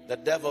 The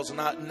devil's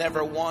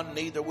never won,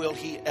 neither will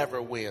he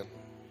ever win.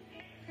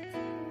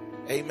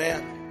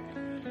 Amen.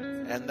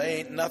 And there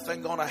ain't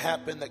nothing going to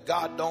happen that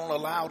God don't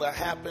allow to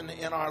happen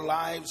in our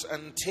lives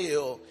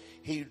until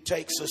He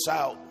takes us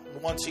out.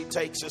 And once He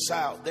takes us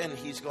out, then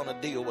He's going to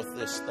deal with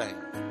this thing.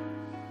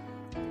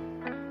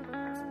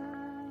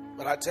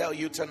 But I tell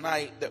you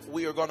tonight that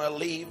we are going to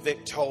leave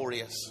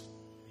victorious.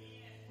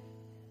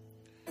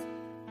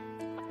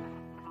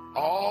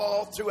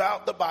 All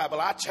throughout the Bible,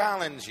 I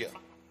challenge you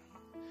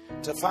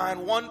to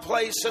find one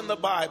place in the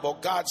Bible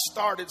God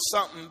started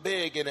something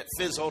big and it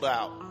fizzled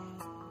out.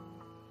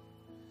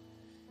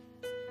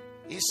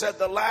 He said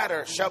the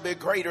latter shall be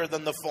greater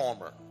than the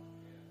former.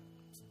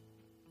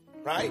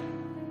 Right?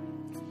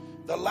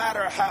 The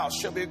latter house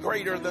shall be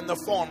greater than the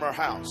former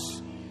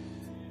house.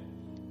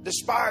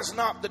 Despise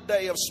not the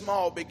day of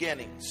small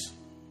beginnings.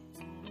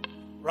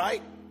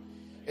 Right?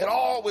 It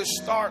always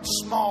starts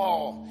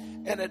small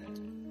and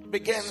it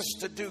begins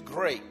to do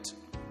great.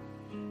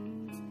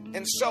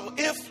 And so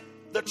if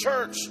the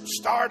church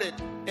started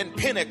in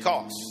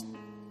Pentecost,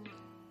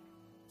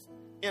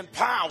 in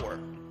power,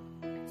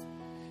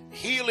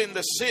 healing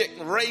the sick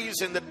and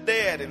raising the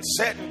dead and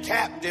setting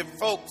captive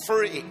folk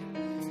free,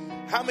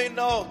 how many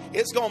know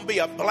it's going to be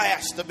a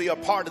blast to be a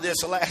part of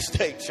this last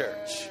day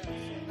church?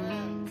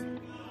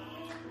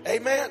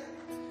 Amen.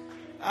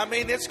 I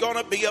mean, it's going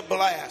to be a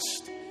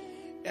blast.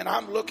 And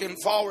I'm looking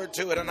forward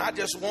to it. And I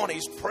just want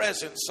His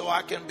presence so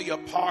I can be a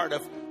part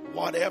of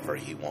whatever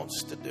He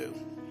wants to do.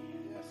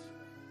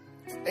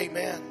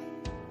 Amen.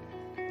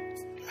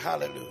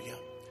 Hallelujah.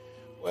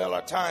 Well,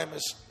 our time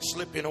is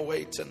slipping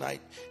away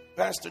tonight.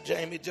 Pastor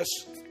Jamie,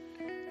 just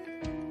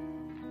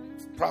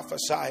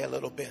prophesy a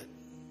little bit.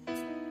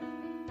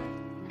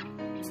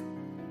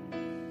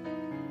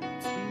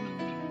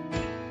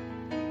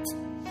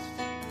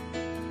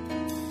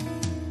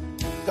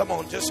 Come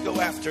on, just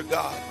go after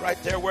God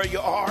right there where you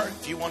are.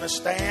 If you want to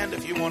stand,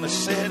 if you want to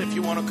sit, if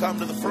you want to come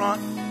to the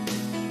front.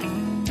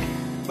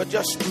 But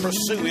just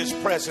pursue His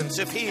presence.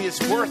 If He is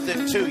worth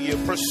it to you,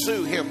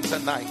 pursue Him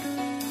tonight.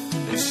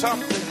 Do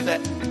something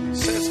that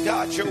says,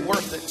 God, you're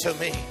worth it to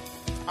me.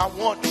 I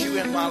want you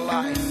in my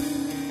life.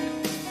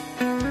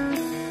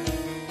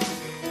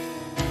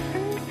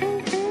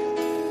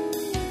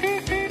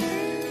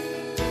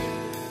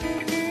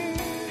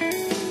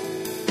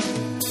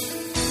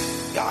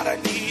 I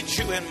need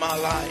you in my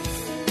life.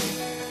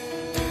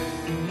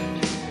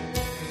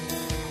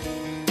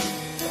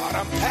 God,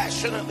 I'm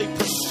passionately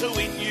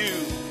pursuing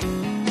you.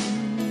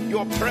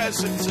 Your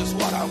presence is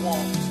what I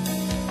want.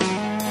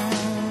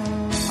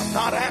 I'm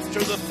not after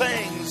the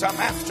things, I'm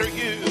after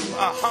you.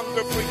 I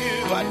hunger for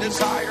you, I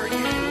desire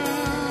you.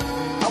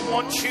 I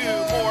want you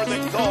more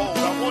than gold,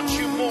 I want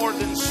you more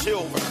than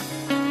silver.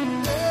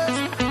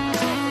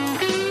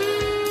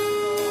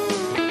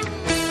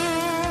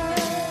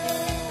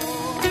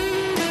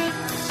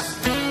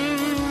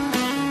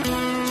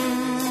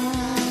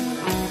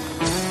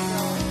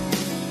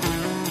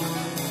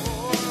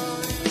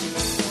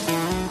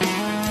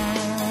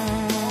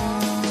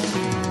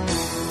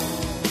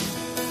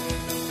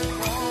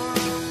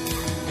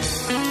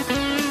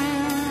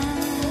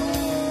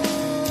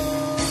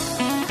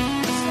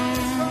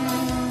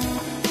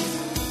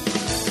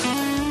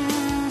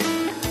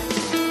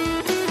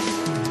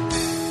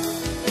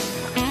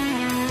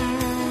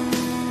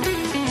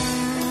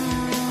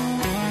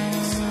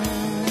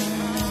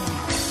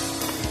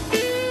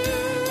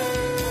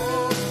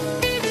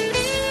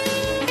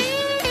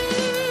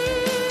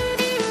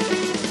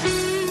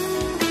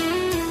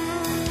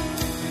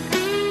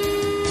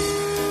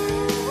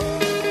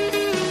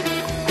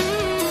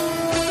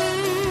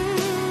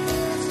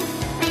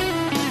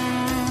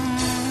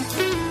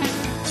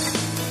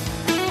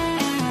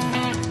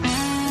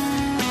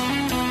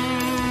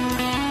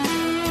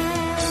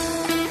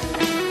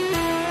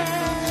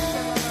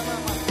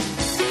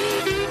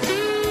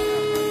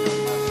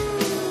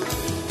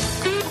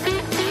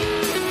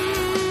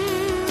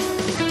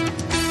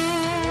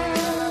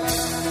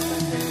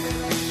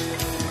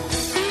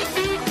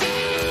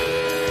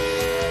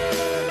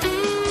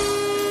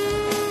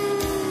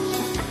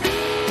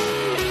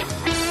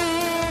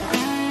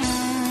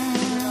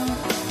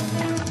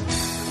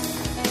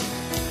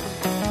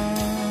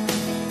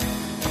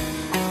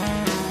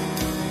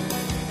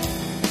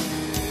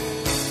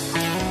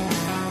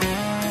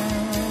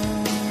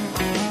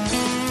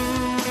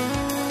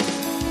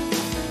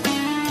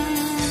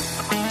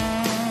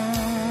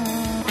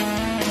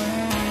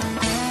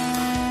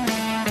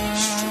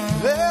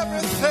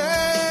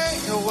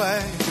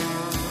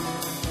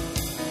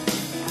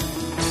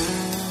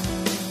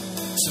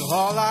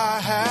 All I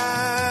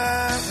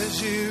have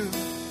is you.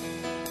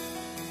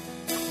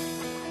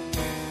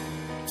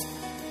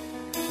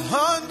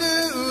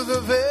 Undo the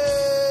veil,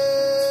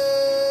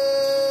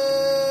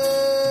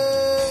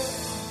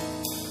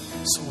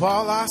 so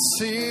all I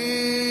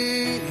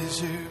see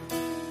is you.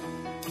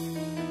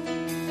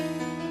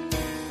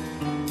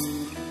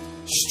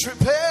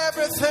 Strip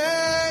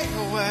everything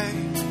away,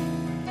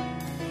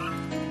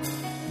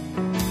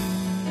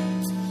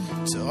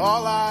 so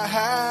all I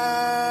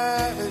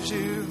have is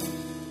you.